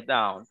to write it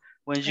down.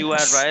 When you are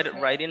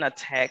writing a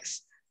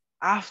text,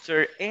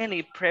 after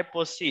any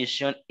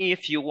preposition,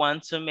 if you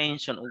want to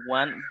mention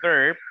one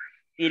verb,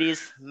 it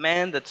is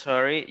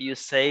mandatory you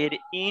say it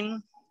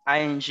in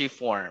ing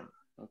form.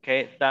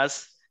 Okay,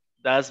 that's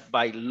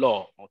by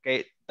law.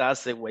 Okay,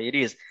 that's the way it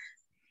is.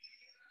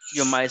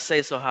 You might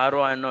say, so how do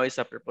I know it's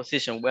a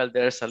preposition? Well,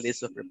 there's a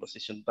list of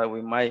prepositions that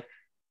we might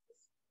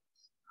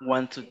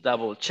want to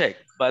double check,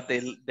 but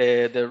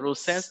the rule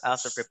says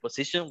after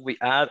preposition we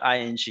add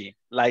ing,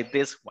 like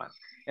this one,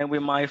 and we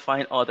might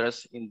find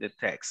others in the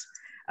text.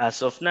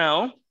 As of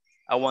now,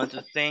 I want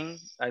to thank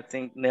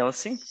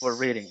Nelson for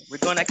reading. We're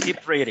gonna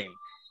keep reading,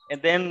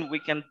 and then we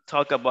can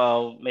talk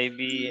about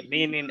maybe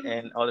meaning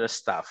and other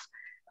stuff.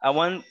 I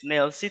want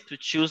Nelson to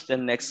choose the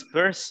next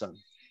person.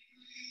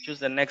 Choose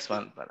the next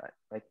one, but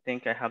I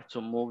think I have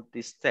to move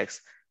this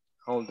text.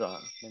 Hold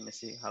on, let me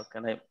see, how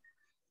can I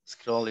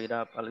scroll it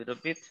up a little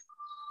bit?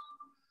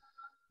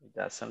 It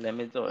doesn't let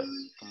me do it.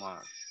 Come on.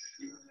 1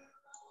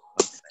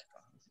 second.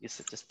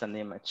 It's just an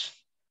image.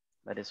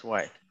 That is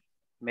why.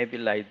 Maybe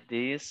like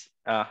this.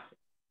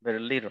 Very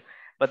little.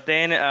 But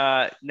then,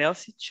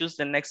 Nelsie, choose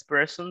the next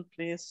person,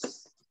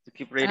 please, to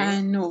keep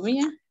reading.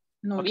 Novia.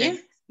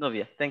 Okay,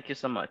 Novia, thank you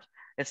so much.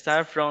 Let's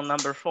start from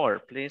number 4,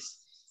 please.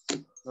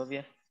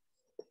 Novia,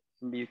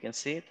 maybe you can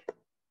see it.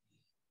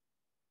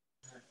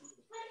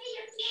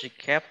 She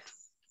kept.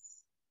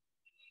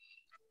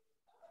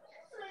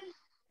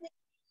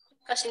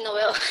 Casi no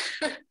veo.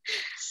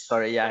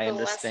 Sorry, yeah, I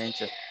understand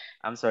you.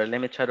 I'm sorry, let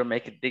me try to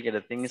make it bigger.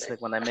 The thing is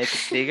like when I make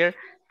it bigger,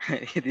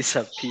 it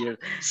disappeared.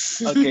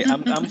 Okay,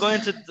 I'm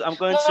going to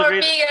More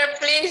read. bigger,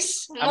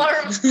 please. I'm-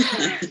 More,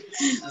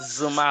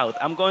 Zoom out.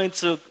 I'm going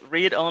to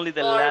read only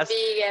the more last.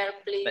 bigger,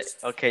 please.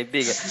 Okay,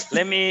 bigger.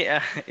 Let me.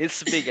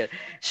 It's bigger.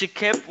 She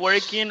kept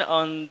working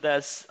on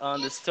the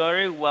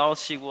story while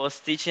she was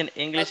teaching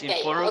English in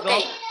Okay, Portugal,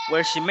 okay.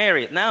 where she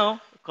married. Now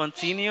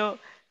continue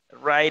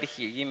right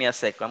here. Give me a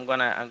sec. I'm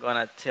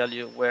gonna tell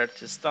you where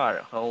to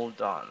start.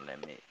 Hold on.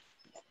 Let me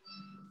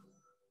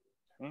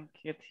think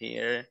it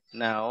here.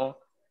 Now,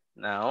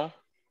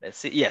 let's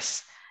see.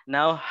 Yes.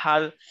 Now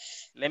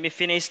let me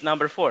finish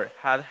number 4.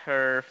 Had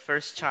her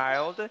first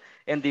child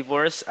and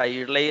divorced a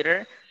year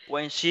later.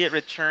 When she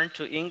returned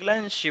to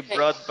England, she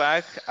brought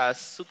back a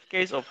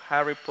suitcase of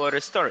Harry Potter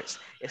stories.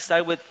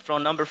 Start with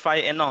from number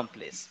 5 and on,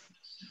 please.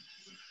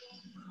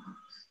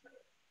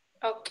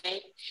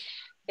 Okay.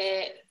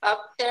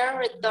 After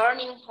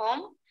returning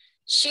home,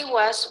 she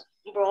was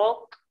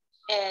broke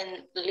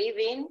and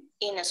living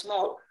in a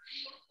small,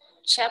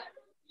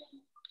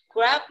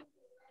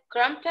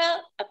 cramped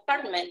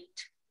apartment.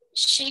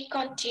 She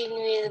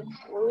continued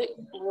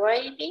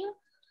writing,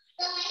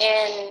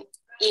 and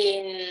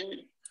in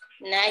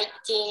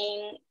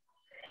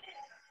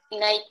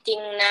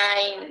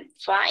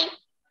 1995,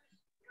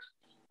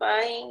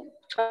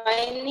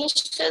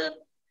 finished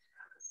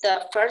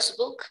the first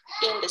book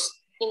in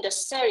the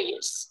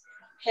series,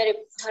 Harry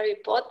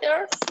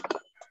Potter,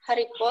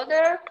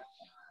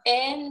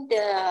 and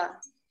the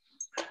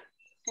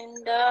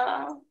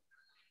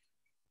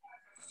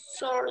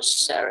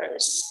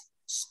Sorcerer's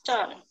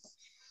Stone.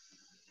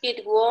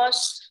 It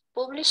was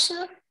published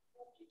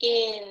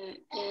in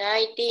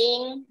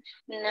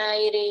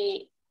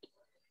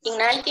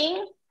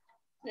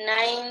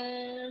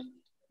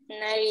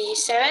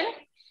 1997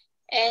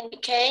 and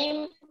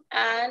became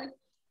an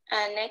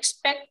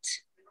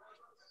unexpected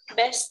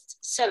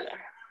bestseller.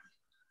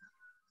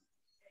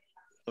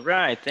 All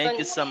right, thank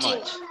you so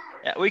much.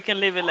 Yeah, we can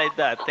leave it like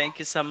that. Thank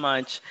you so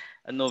much.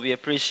 No, we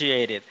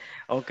appreciate it.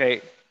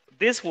 Okay,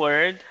 this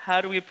word,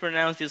 how do we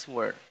pronounce this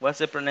word? What's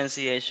the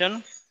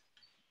pronunciation?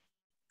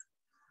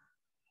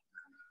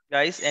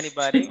 Guys,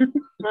 anybody?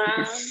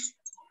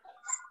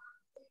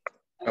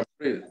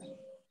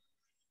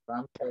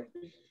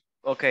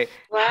 Okay,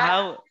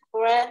 how?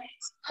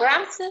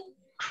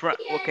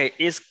 Okay,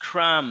 it's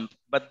cramp,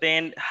 but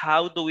then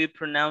how do we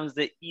pronounce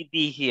the ed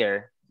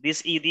here?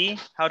 This ed,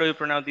 how do we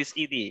pronounce this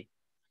ed?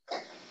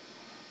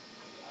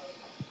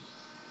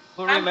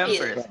 Who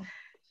remembers?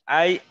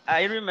 I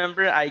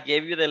remember I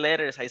gave you the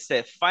letters. I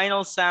said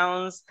final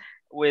sounds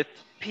with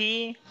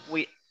P.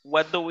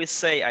 What do we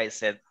say? I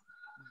said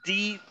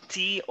D,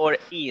 T, or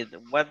id.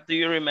 What do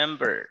you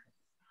remember?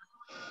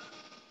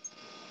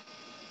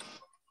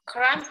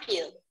 Cramped.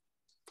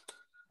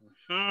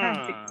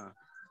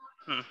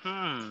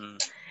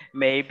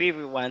 Maybe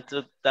we want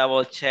to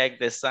double check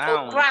the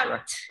sound.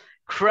 Cramped.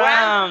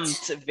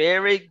 Cramped.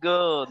 Very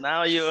good.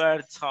 Now you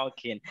are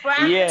talking.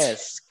 Cramped.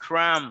 Yes,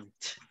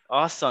 cramped.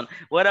 Awesome.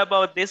 What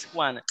about this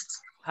one?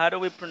 How do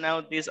we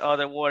pronounce this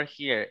other word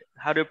here?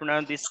 How do we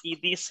pronounce this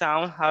ed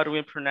sound? How do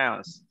we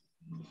pronounce?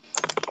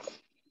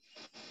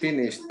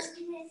 Finished.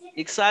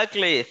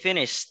 Exactly,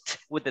 finished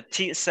with the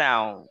T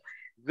sound.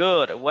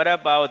 Good. What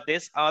about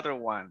this other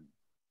one?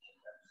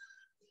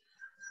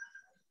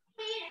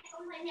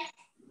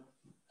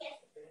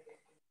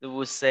 Do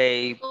we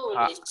say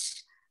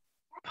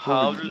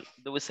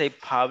do we say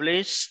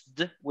published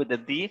with the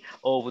D,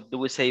 or do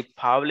we say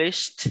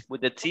published with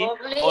the T,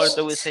 or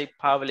do we say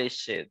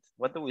published?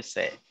 What do we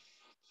say?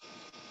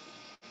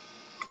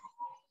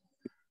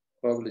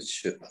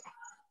 Published.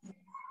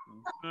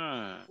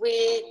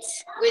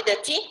 With the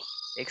T?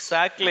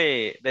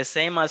 Exactly, the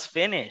same as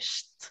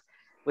finished.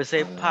 We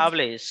say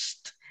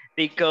published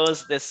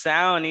because the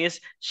sound is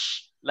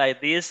sh,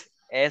 like this,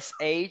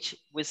 SH,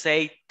 we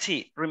say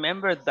T.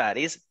 Remember that,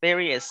 it's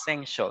very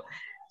essential.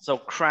 So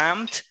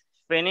cramped,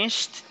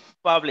 finished,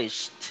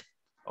 published,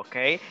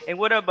 okay? And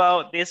what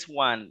about this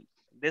one?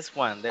 This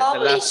one, the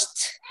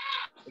last.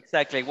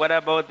 Exactly, what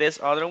about this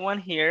other one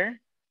here?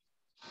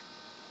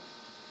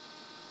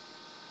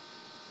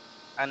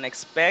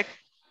 Unexpected.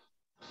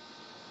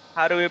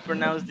 How do we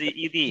pronounce the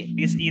ED?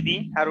 This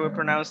ED, how do we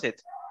pronounce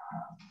it?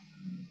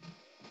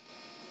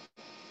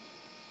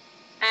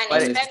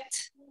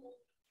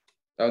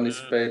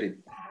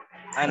 Unexpected.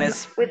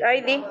 With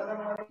ID.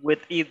 With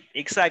id,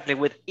 exactly,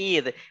 with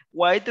id.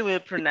 Why do we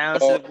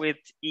pronounce it with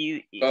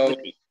id?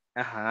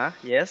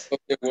 Yes.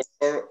 The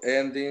word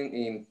ending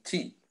in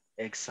T.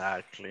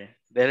 Exactly.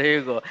 There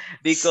you go.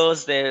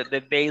 Because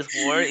the base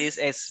word is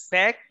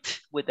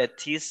expect with a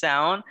T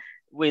sound.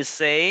 We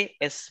say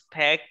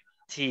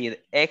expected,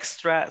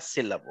 extra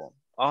syllable.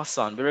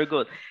 Awesome. Very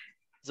good.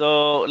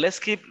 So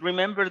let's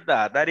remember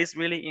that. That is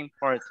really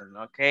important,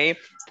 okay?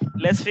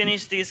 Let's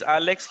finish this,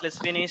 Alex. Let's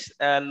finish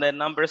the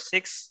number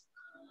 6,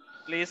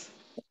 please.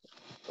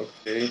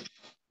 Okay.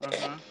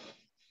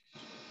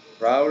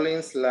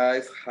 Rowling's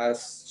life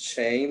has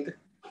changed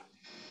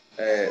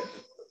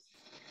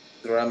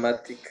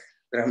dramatically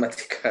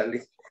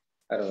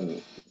I don't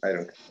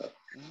know.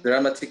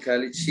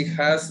 Dramatically, she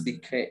has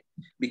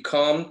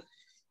become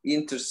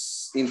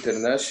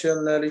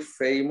internationally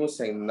famous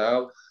and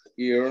now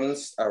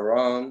earns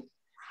around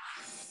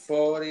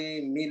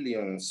 40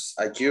 millions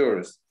a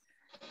year.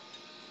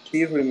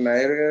 She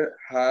remarried,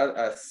 had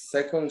a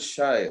second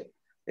child,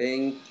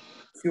 and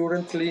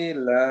currently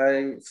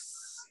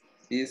lives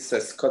in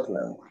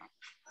Scotland.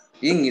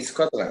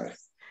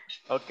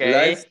 Okay.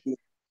 Lives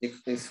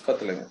in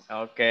Scotland.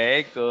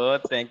 Okay,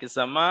 good. Thank you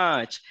so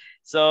much.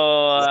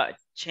 So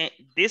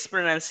this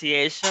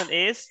pronunciation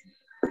is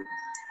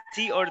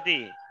T or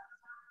D?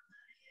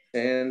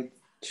 And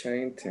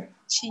change. I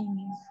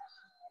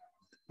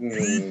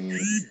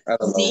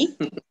don't D?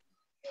 know.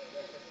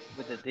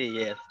 With the D,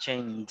 yes,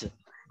 change.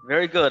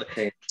 Very good.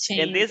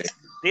 And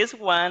this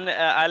one,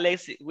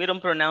 Alex, we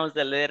don't pronounce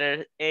the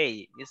letter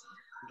A. It's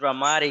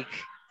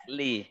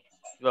dramatically.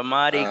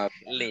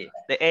 Dramatically.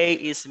 The A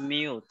is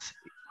mute.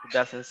 It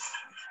doesn't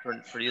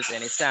produce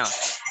any sound.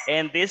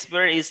 And this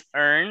word is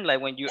earned, like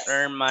when you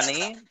earn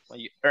money, when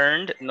you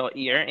earned, no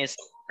ear, is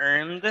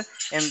earned,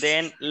 and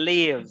then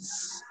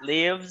lives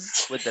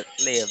with the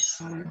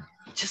lives.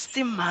 Just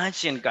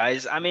imagine,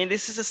 guys. I mean,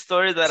 this is a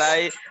story that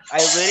I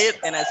read it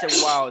and I said,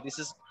 wow, this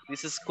is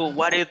cool.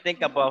 What do you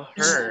think about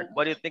her?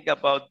 What do you think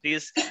about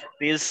this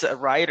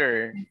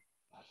writer?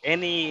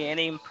 Any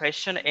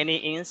impression, any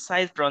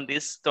insight from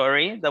this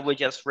story that we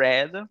just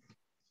read?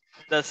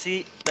 Does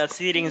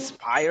it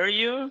inspire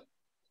you?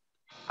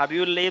 Have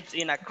you lived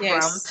in a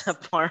cramped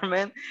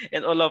apartment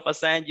and all of a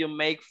sudden you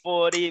make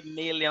 40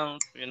 million,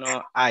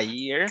 a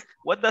year?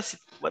 What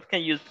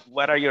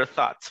are your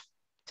thoughts?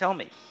 Tell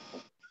me.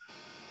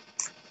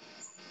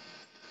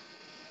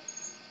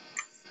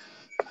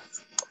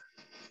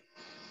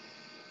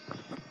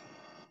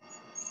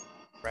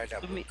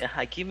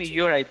 Give me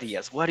your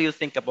ideas. What do you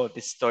think about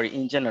this story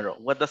in general?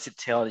 What does it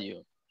tell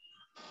you?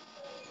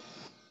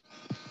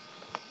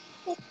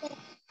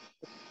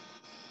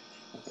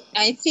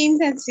 I think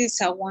that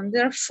it's a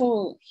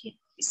wonderful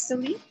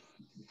history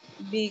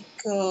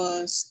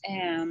because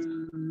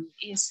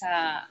it's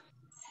a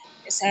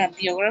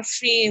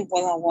biography of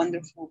a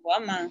wonderful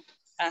woman,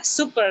 a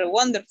super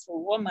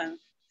wonderful woman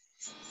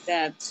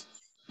that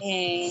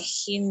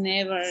he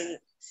never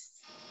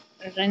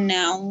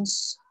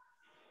renounced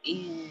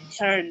in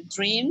her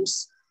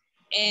dreams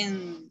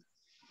and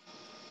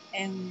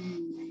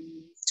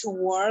to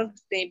work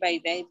day by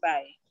day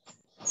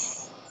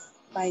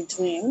by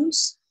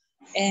dreams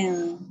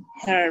and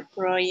her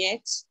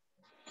projects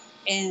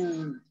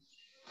and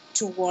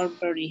to work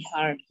very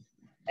hard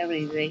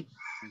every day.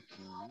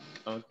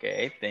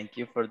 Okay, thank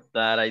you for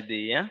that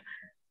idea.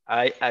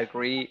 I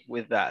agree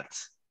with that.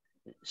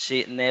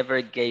 She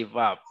never gave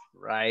up,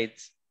 right?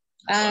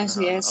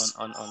 Yes.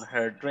 On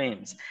her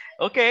dreams.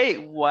 Okay,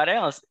 what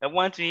else? I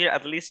want to hear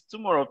at least 2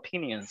 more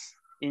opinions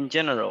in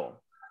general.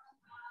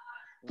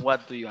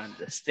 What do you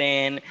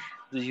understand?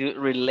 Do you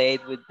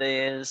relate with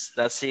this?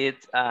 Does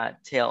it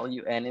tell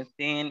you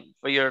anything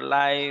for your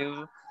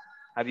life?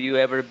 Have you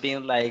ever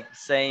been like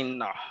saying,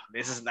 no,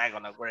 this is not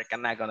gonna work,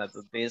 I'm not gonna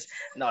do this.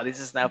 No, this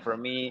is not for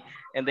me.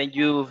 And then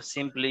you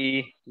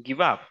simply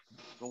give up.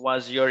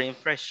 What's your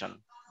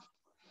impression?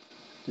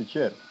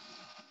 Teacher,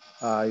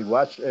 I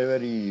watch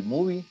every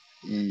movie,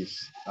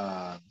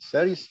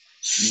 series.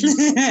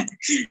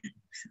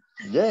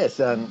 Yes,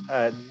 and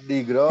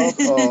the group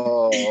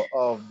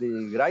of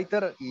the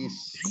writer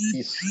is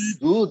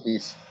good.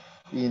 Is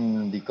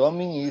in the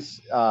coming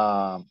is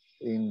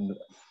in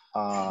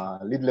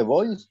little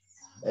boys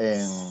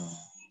and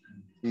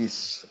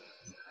is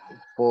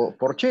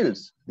for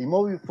chills. The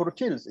movie for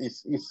chills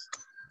is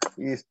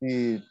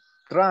the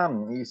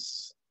tram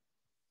is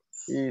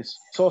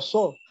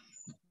so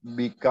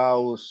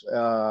because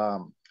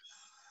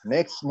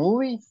next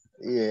movie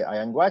I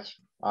am watch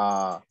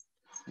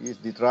is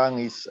the tram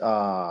is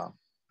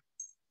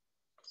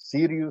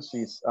serious,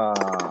 is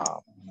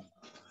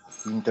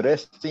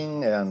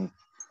interesting, and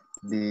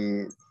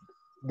the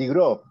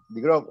group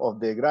of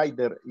the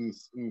writer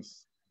is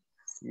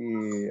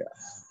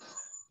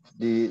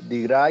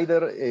the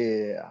writer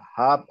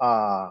have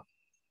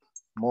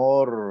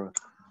more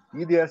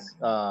ideas,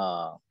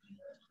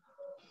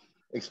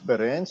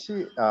 experience,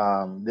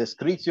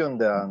 description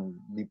than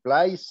the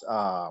place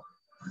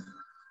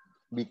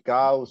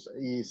because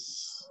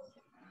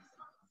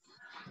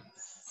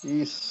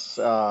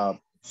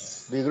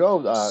the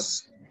growth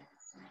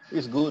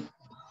is good.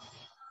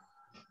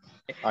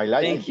 I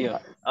like Thank you.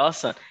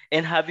 Awesome.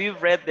 And have you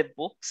read the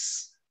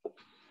books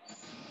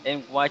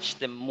and watched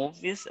the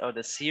movies or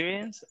the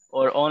series,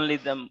 or only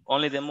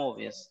the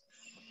movies?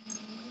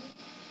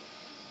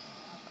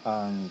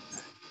 And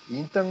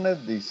internet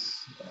is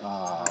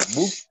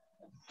book.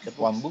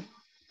 One book.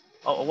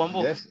 Oh, one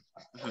book. Yes.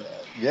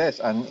 Yes,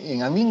 and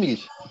in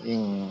English.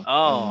 In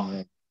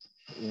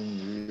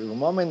the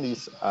moment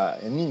is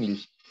in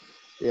English,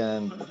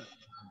 and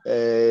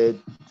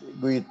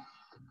with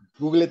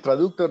Google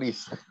Traductor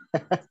is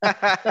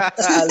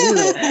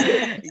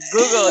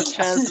Google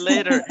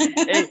Translator.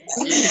 Hey,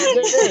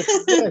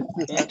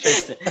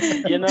 interesting.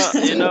 You know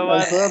I'm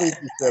what? sorry,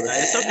 teacher.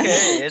 It's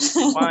okay. It's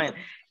fine.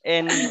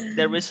 And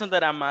the reason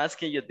that I'm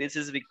asking you this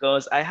is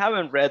because I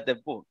haven't read the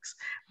books,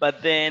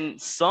 but then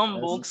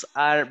some books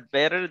are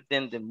better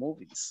than the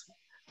movies.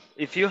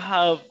 If you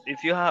have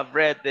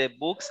read the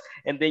books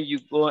and then you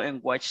go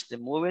and watch the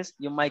movies,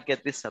 you might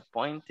get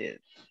disappointed.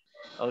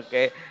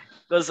 Okay,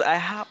 because I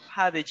have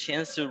had a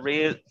chance to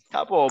read a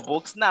couple of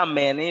books, not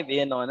many,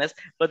 being honest,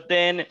 but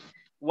then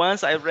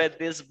once I read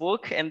this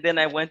book and then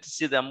I went to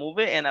see the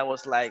movie and I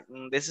was like,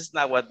 this is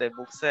not what the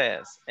book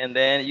says. And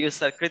then you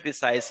start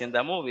criticizing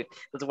the movie.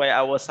 That's why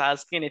I was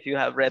asking if you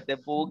have read the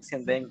books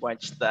and then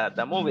watched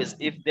the movies,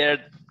 if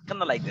they're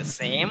kind of like the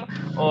same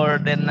or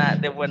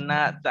they were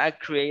not that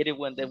creative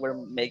when they were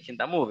making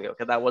the movie.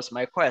 Okay, that was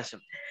my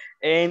question.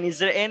 And is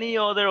there any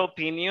other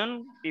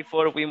opinion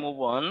before we move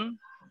on?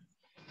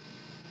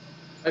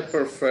 I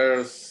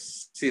prefer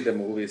see the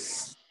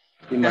movies.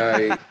 In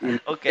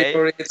Okay.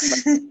 favorite,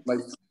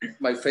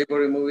 my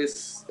favorite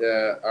movies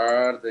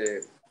are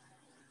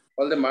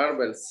all the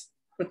Marvels.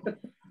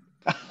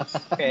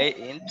 Okay,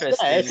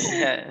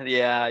 interesting.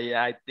 Yeah.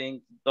 I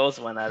think those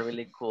one are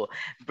really cool.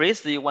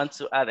 Brice, do you want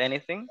to add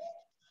anything?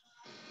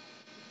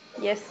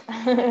 Yes.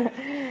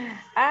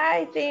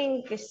 I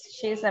think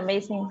she's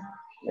amazing.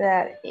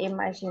 That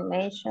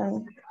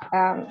imagination.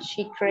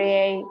 She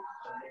create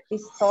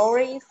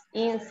stories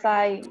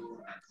inside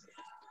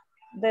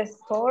the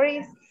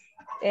stories,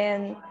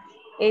 and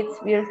it's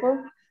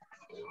beautiful.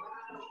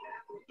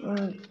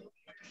 Mm,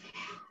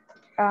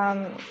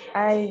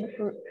 I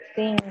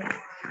think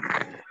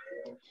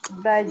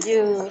that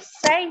you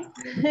say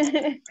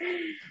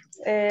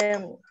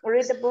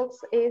read the books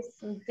is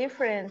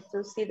different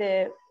to see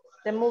the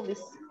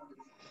movies.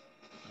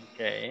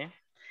 Okay.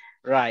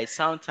 Right,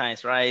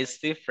 sometimes, right, it's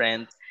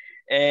different.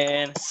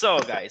 And so,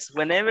 guys,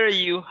 whenever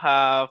you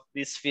have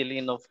this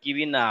feeling of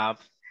giving up,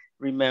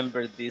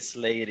 remember this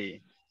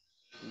lady,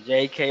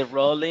 J.K.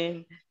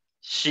 Rowling.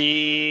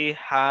 She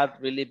had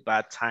really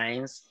bad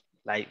times,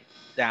 like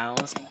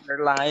downs in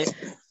her life,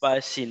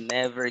 but she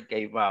never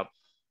gave up.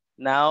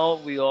 Now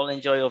we all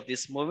enjoy of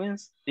these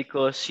movies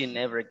because she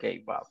never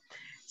gave up.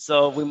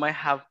 So we might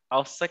have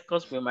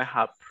obstacles, we might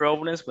have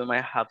problems, we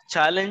might have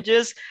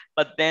challenges,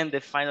 but then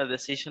the final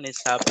decision is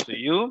up to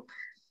you.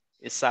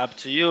 It's up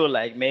to you.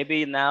 Like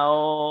maybe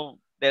now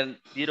then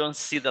you don't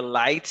see the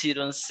light, you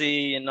don't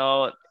see,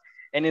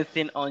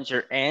 anything on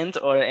your end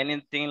or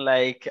anything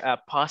like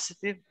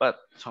positive, but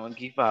don't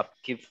give up.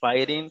 Keep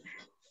fighting,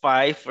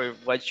 fight for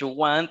what you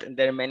want. And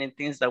there are many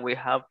things that we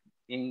have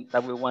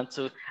that we want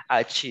to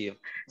achieve.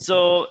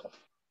 So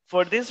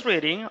for this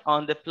reading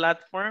on the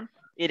platform,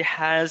 it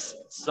has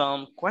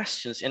some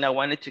questions and I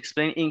wanted to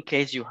explain in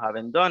case you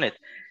haven't done it.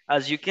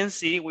 As you can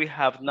see, we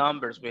have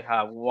numbers. We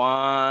have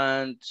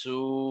 1,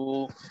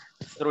 2,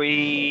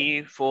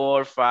 3,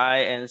 4,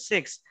 5, and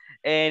 6.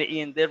 And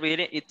in the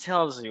reading, it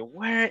tells you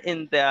where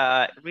in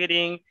the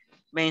reading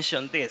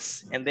mention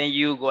this. And then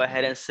you go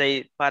ahead and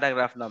say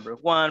paragraph number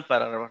 1,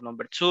 paragraph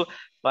number 2,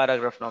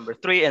 paragraph number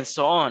 3, and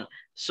so on.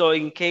 So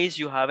in case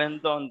you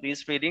haven't done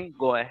this reading,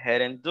 go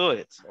ahead and do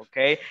it,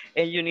 okay?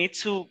 And you need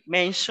to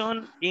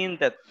mention in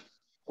the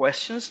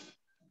questions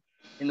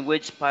in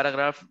which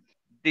paragraph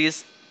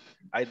this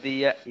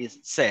idea is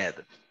said.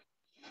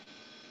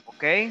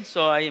 Okay,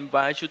 so I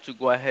invite you to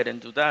go ahead and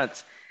do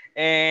that.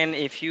 And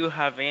if you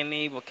have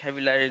any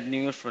vocabulary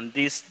new from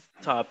this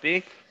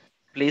topic,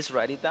 please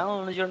write it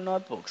down on your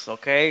notebooks,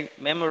 okay?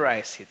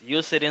 Memorize it,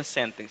 use it in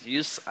sentence,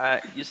 use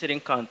it in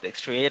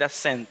context, create a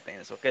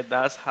sentence, okay?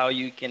 That's how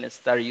you can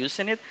start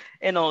using it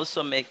and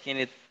also making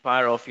it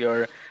part of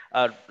your,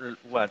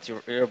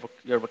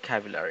 your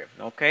vocabulary,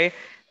 okay?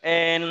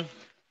 And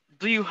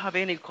do you have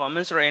any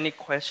comments or any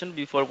question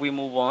before we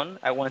move on?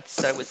 I want to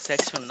start with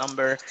section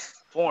number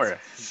 4,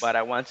 but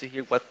I want to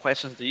hear what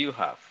questions do you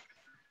have?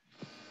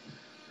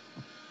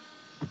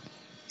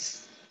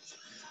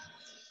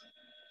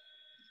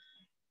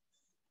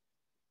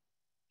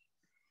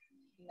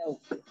 No.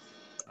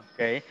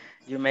 Okay,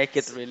 you make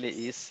it really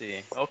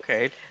easy.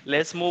 Okay,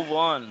 let's move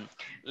on.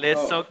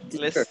 Let's talk,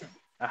 Teacher,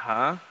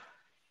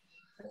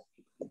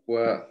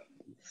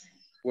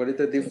 what is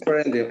the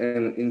difference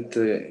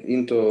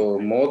into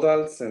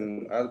modals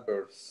and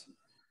adverbs?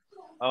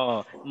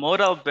 Oh,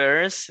 modal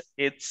verbs,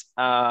 it's,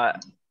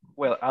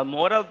 well, a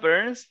modal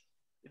verbs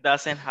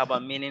doesn't have a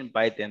meaning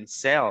by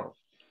themselves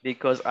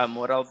because a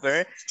modal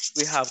verb,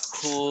 we have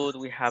could,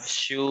 we have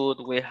should,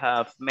 we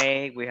have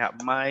may, we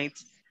have might,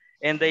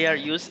 and they are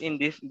used in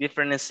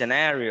different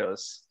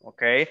scenarios,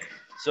 okay?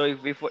 So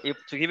if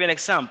to give you an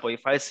example,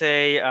 if I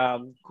say,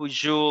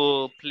 could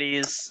you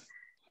please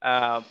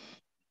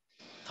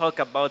talk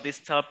about this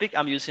topic,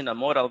 I'm using a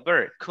modal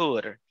verb,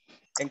 could.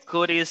 And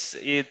could is,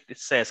 it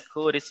says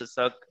could is to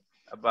talk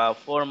about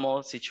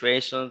formal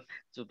situations,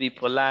 to be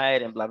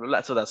polite and blah, blah,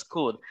 blah. So that's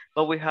could.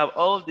 But we have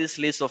all this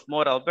list of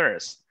modal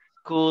verbs.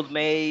 Could,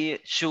 may,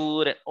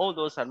 should, and all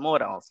those are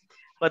modals.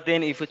 But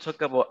then if we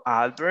talk about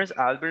adverbs,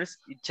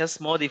 it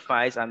just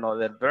modifies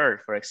another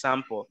verb. For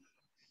example,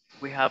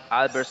 we have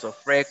adverbs of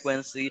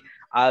frequency,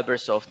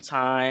 adverbs of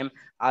time,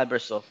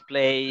 adverbs of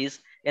place,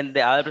 and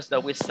the adverbs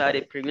that we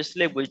studied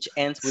previously, which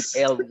ends with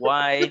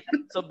ly.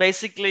 So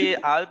basically,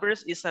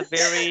 adverbs is a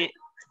very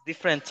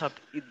different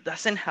topic. It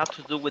doesn't have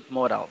to do with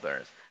modal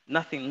verbs.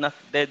 Nothing,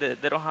 they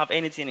don't have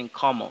anything in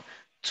common.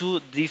 Two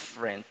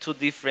different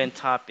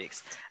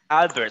topics.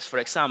 Adverbs, for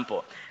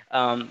example,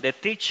 the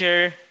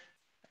teacher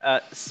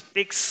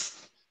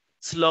speaks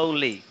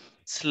slowly.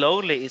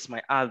 Slowly is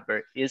my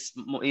adverb. It's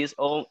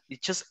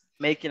just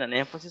making an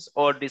emphasis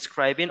or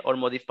describing or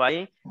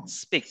modifying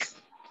speak.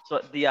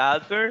 So the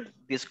adverb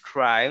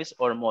describes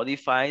or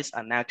modifies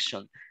an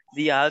action.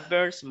 The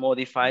adverb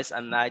modifies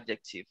an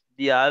adjective.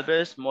 The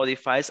adverb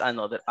modifies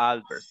another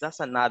adverb. That's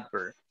an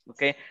adverb.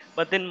 Okay,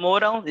 but then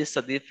modal is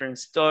a different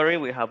story.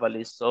 We have a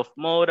list of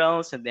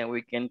modals, and then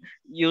we can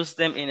use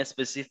them in a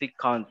specific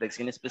context,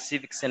 in a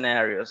specific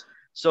scenarios.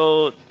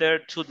 So they're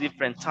two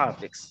different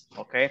topics,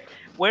 okay?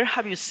 Where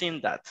have you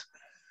seen that?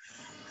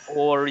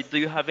 Or do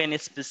you have any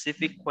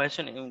specific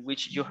question in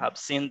which you have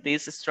seen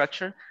this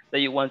structure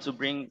that you want to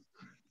bring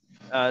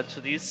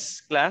to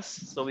this class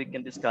so we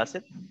can discuss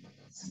it?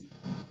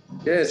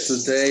 Yes,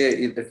 today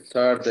it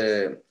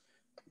started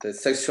the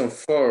section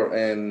 4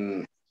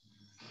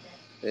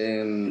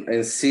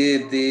 and see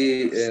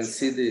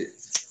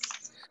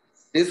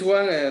this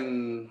one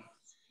and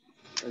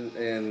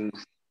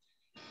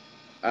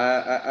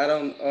I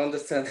don't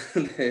understand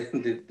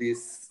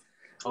this.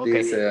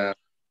 Okay.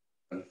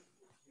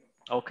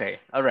 Okay,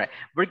 all right.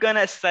 We're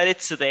gonna study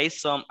today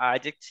some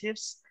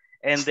adjectives,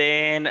 and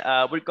then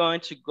we're going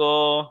to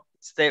go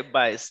step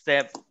by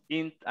step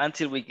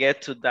until we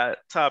get to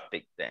that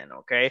topic then,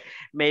 okay?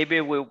 Maybe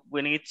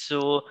we need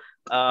to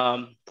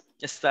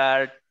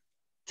start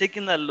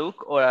taking a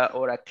look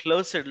or a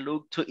closer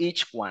look to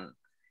each one,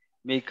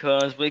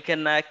 because we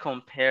cannot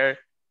compare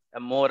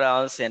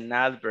modals and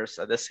adverbs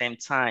at the same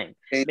time.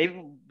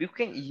 Maybe we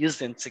can use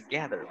them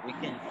together. We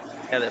can use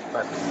them together,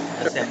 but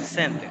the same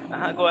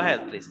sentence. Go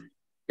ahead, please.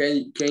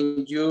 Can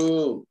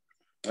you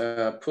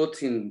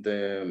put in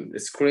the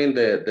screen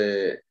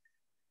the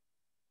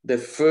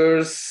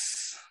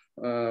first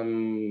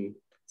 ¿cómo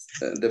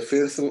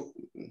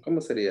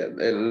sería?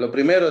 Lo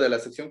primero de la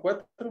sección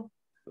 4.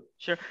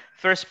 Sure.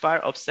 First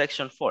part of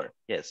section 4.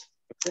 Yes.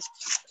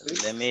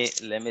 Let me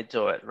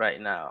do it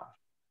right now.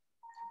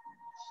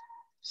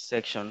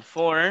 Section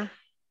 4.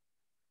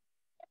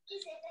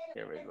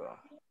 Here we go.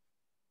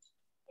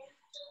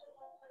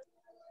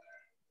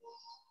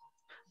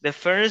 The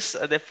first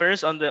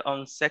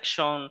on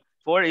section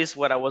 4 is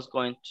what I was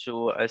going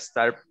to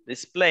start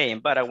displaying,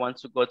 but I want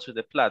to go to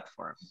the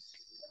platform.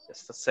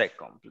 Just a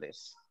second,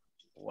 please.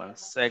 1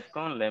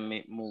 second. Let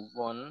me move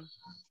on.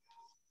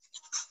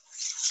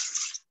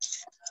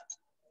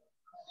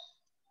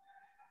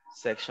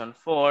 Section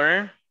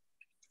 4.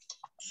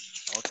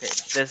 Okay,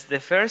 the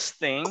first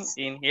thing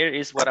in here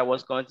is what I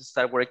was going to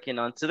start working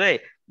on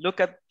today. Look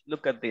at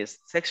this.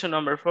 Section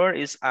number 4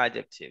 is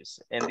adjectives,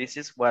 and this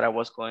is what I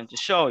was going to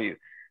show you.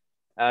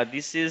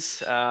 This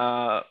is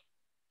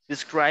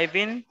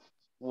describing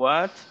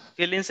what?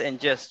 Feelings and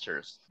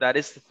gestures. That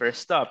is the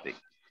first topic.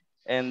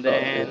 And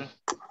then...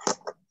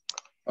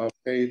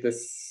 Okay, the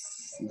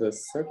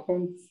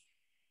second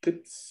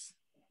tips.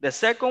 The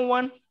second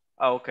one?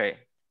 Okay,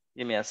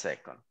 give me a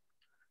second.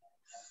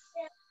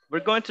 We're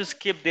going to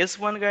skip this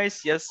one,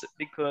 guys, just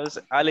because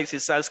Alex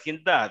is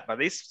asking that,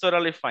 but it's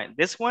totally fine.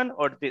 This one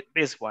or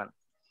this one?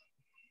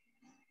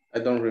 I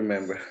don't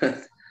remember.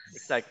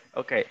 Exactly.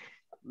 Okay,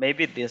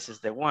 maybe this is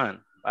the one.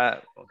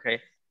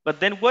 Okay, but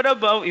then what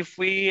about if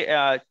we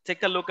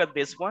take a look at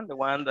this one, the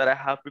one that I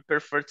have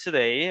prepared for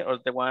today, or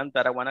the one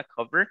that I want to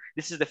cover?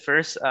 This is the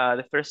first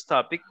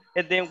topic,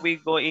 and then we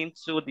go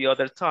into the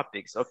other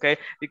topics. Okay,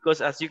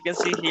 because as you can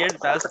see here,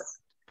 that's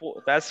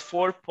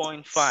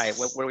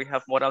 4.5 where we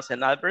have modals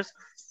and adverbs,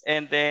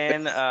 and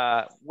then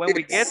when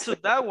we get to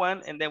that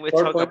one, and then we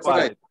talk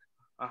about it.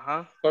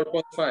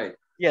 4.5.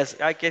 Yes,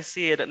 I can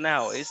see it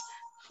now. It's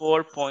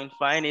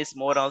 4.5 is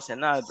modals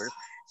and adverbs.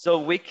 So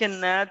we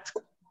cannot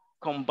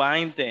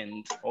combine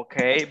them,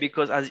 okay?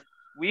 Because as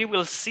we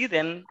will see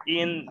them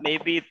in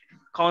maybe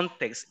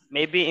context,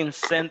 maybe in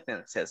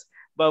sentences,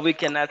 but we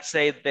cannot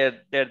say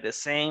they're the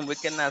same. We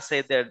cannot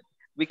say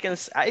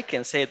I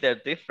can say they're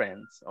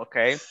different,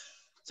 okay?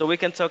 So we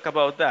can talk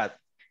about that.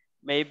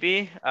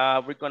 Maybe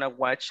we're gonna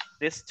watch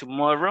this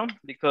tomorrow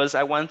because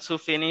I want to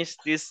finish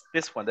this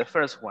one, the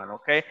first one,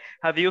 okay?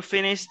 Have you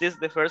finished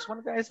the first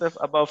one, guys,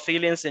 about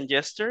feelings and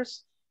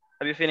gestures?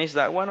 Have you finished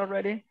that one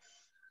already?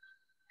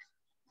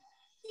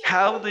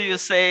 How do you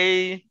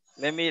say,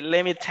 let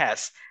me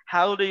test.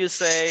 How do you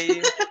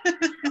say,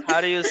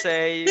 how do you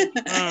say,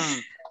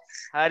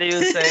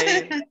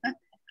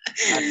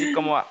 así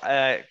como,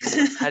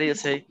 how do you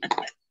say,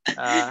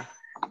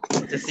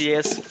 no sé si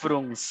es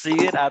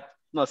fruncir,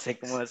 no sé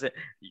cómo decir,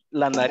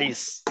 la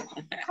nariz.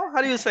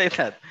 How do you say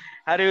that?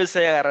 How do you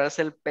say agarrarse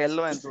el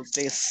pelo and do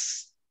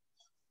this?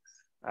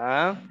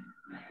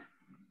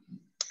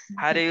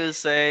 How do you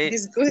say?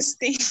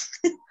 Disgusting.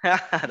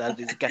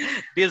 That's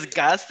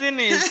disgusting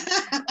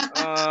is,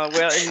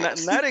 well,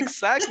 not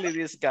exactly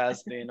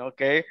disgusting,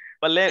 okay?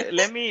 But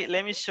let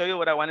me show you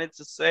what I wanted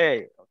to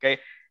say, okay?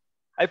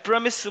 I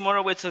promise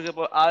tomorrow we'll talk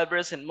about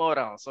adverbs and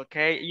modals,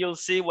 okay? You'll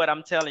see what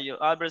I'm telling you.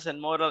 Adverbs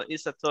and modal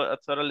is a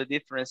totally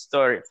different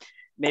story.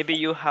 Maybe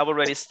you have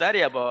already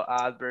studied about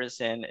adverbs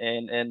and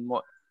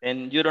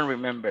you don't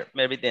remember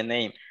maybe the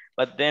name.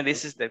 But then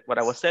this is what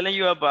I was telling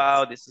you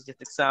about. This is just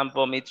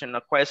example,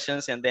 midterm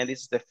questions, and then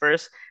this is the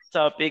first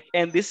topic.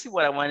 And this is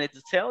what I wanted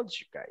to tell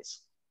you guys.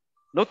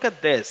 Look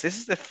at this. This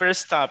is the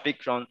first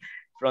topic from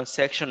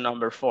section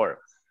number 4.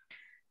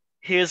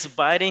 He's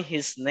biting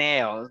his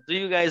nails. Do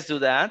you guys do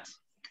that?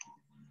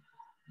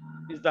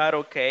 Is that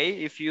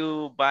okay if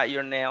you bite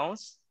your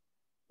nails?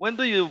 When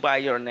do you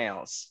bite your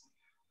nails?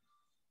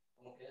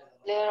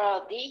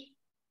 Letter D.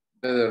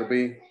 Letter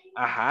B.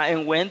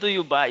 And when do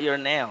you bite your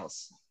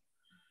nails?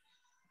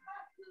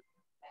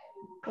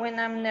 When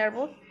I'm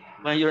nervous.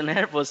 When you're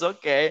nervous,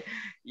 okay.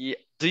 Yeah.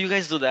 Do you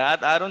guys do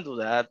that? I don't do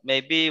that.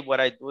 Maybe what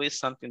I do is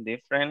something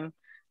different.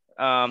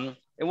 And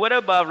what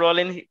about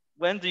rolling?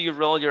 When do you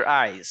roll your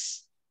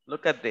eyes?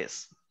 Look at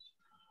this.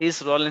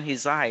 He's rolling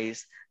his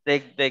eyes. The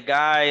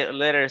guy,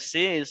 letter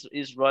C,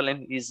 is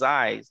rolling his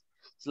eyes.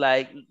 It's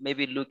like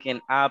maybe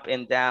looking up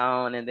and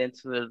down, and then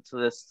to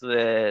the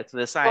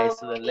sides,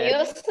 to the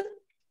left.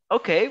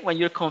 Okay, when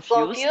you're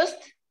confused.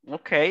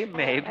 Okay,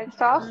 maybe.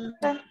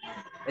 Exhausted.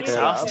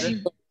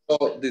 Exhausted.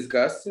 Oh,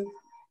 disgusting.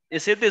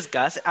 Is it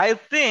disgusting? I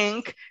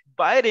think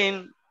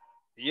biting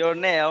your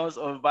nails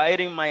or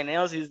biting my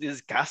nails is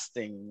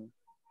disgusting.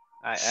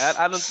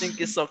 I don't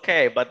think it's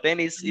okay, but then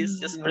it's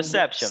just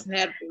perception.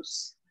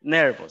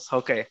 Nervous,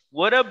 okay.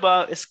 What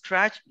about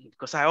scratch?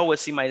 Because I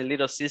always see my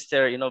little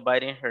sister, you know,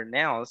 biting her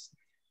nails,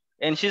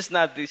 and she's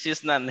not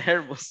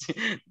nervous.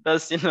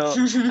 That's, you know,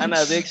 an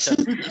addiction.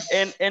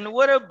 And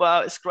what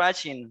about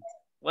scratching?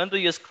 When do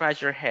you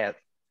scratch your head?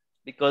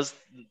 Because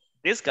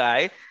this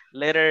guy,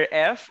 letter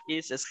F,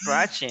 is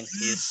scratching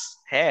his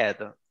head,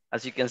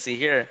 as you can see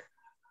here,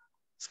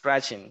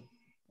 scratching,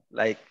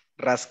 like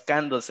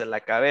rascándose la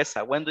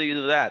cabeza. When do you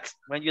do that?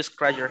 When you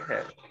scratch your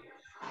head?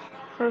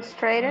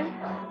 Frustrated.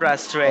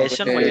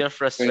 Frustration, when you're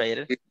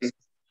frustrated.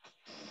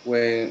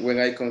 When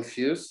I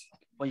confuse.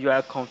 When you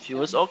are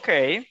confused,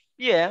 okay.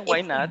 Yeah,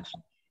 why not?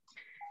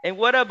 And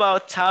what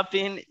about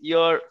tapping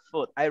your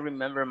foot? I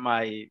remember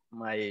my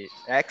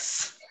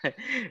ex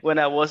when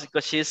I was,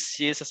 because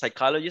she's a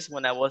psychologist,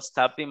 when I was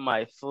tapping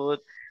my foot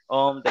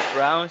on the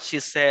ground,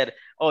 she said,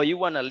 oh, you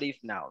want to leave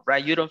now,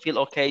 right? You don't feel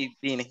okay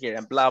being here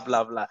and blah,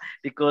 blah, blah.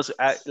 Because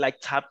like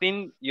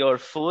tapping your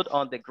foot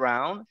on the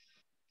ground,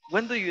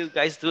 when do you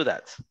guys do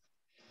that?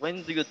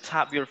 When do you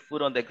tap your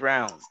foot on the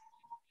ground?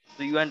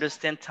 Do you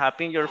understand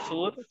tapping your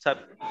foot?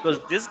 Because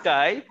this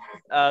guy,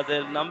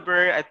 the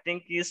number, I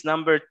think is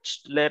number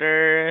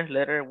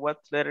letter, what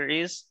letter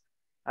is?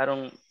 I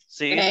don't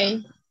see.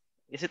 A.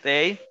 Is it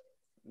A?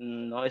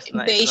 No, it's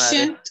not. Impatient.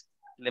 It's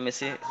not. Let me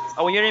see.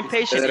 Oh, when you're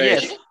impatient, Letter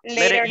yes.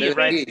 Letter E,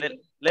 right? E.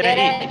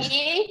 Letter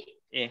E.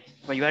 Yeah.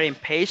 When you are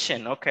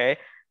impatient, okay.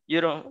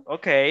 You don't,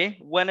 okay.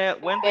 When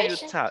do you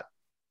tap?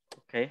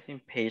 Okay,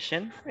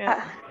 impatient.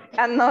 Yeah.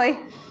 Annoyed.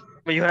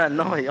 When you're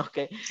annoyed,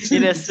 okay.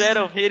 Instead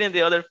of hitting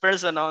the other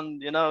person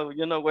on, you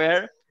know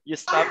where, you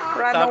stop.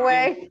 Run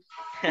away.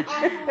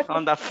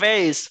 On the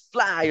face,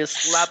 fly, you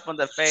slap on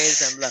the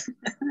face and blah.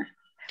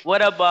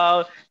 What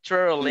about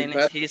twirling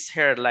his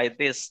hair like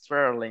this,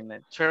 twirling?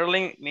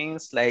 Twirling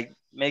means like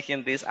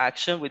making this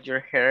action with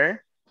your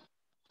hair.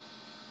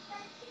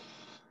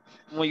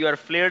 When you are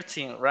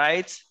flirting,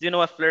 right? Do you know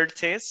what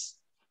flirt is?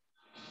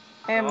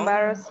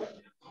 Embarrassed. No?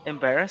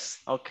 Embarrassed,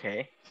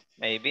 okay,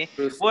 maybe.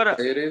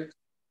 Frustrated.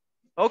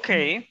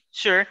 Okay,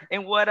 sure.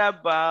 And what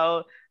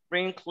about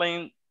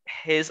wrinkling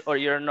his or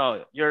your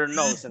nose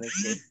in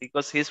this case,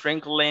 because he's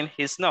wrinkling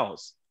his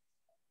nose,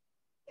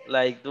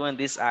 like doing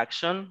this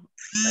action.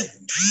 Like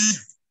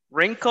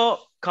wrinkle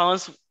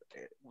comes.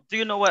 Do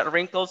you know what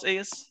wrinkles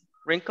is?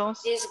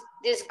 Wrinkles?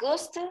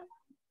 Disgusted.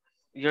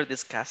 You're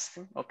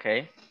disgusting.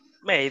 Okay,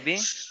 maybe.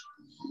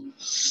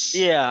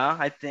 Yeah,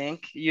 I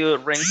think you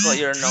wrinkle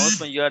your nose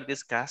when you are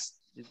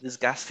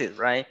disgusted,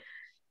 right?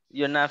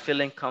 You're not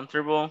feeling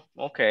comfortable.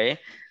 Okay,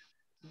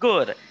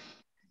 good.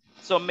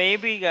 So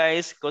maybe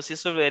guys, because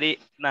it's already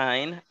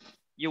 9,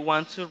 you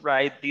want to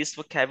write this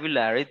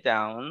vocabulary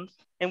down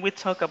and we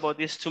talk about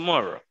this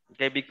tomorrow,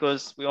 okay?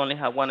 Because we only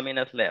have 1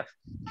 minute left.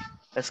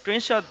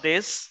 Screenshot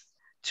this.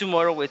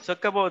 Tomorrow we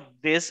talk about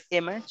this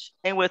image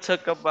and we'll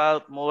talk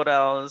about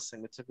modals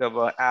and we talk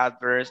about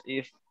adverbs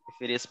if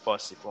it is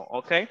possible,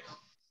 okay?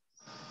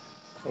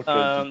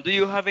 Do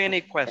you have any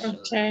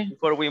questions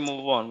before we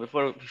move on,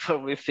 before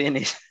we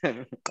finish?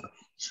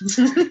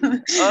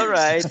 All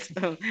right.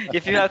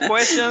 If you have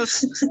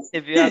questions,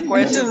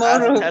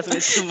 ask me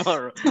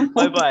tomorrow.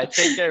 Bye-bye.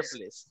 Take care,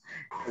 please.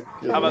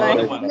 Have a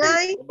good one. Good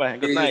night. Bye.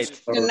 Good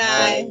night. Good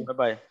night.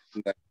 Bye-bye.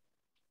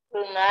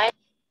 Good night.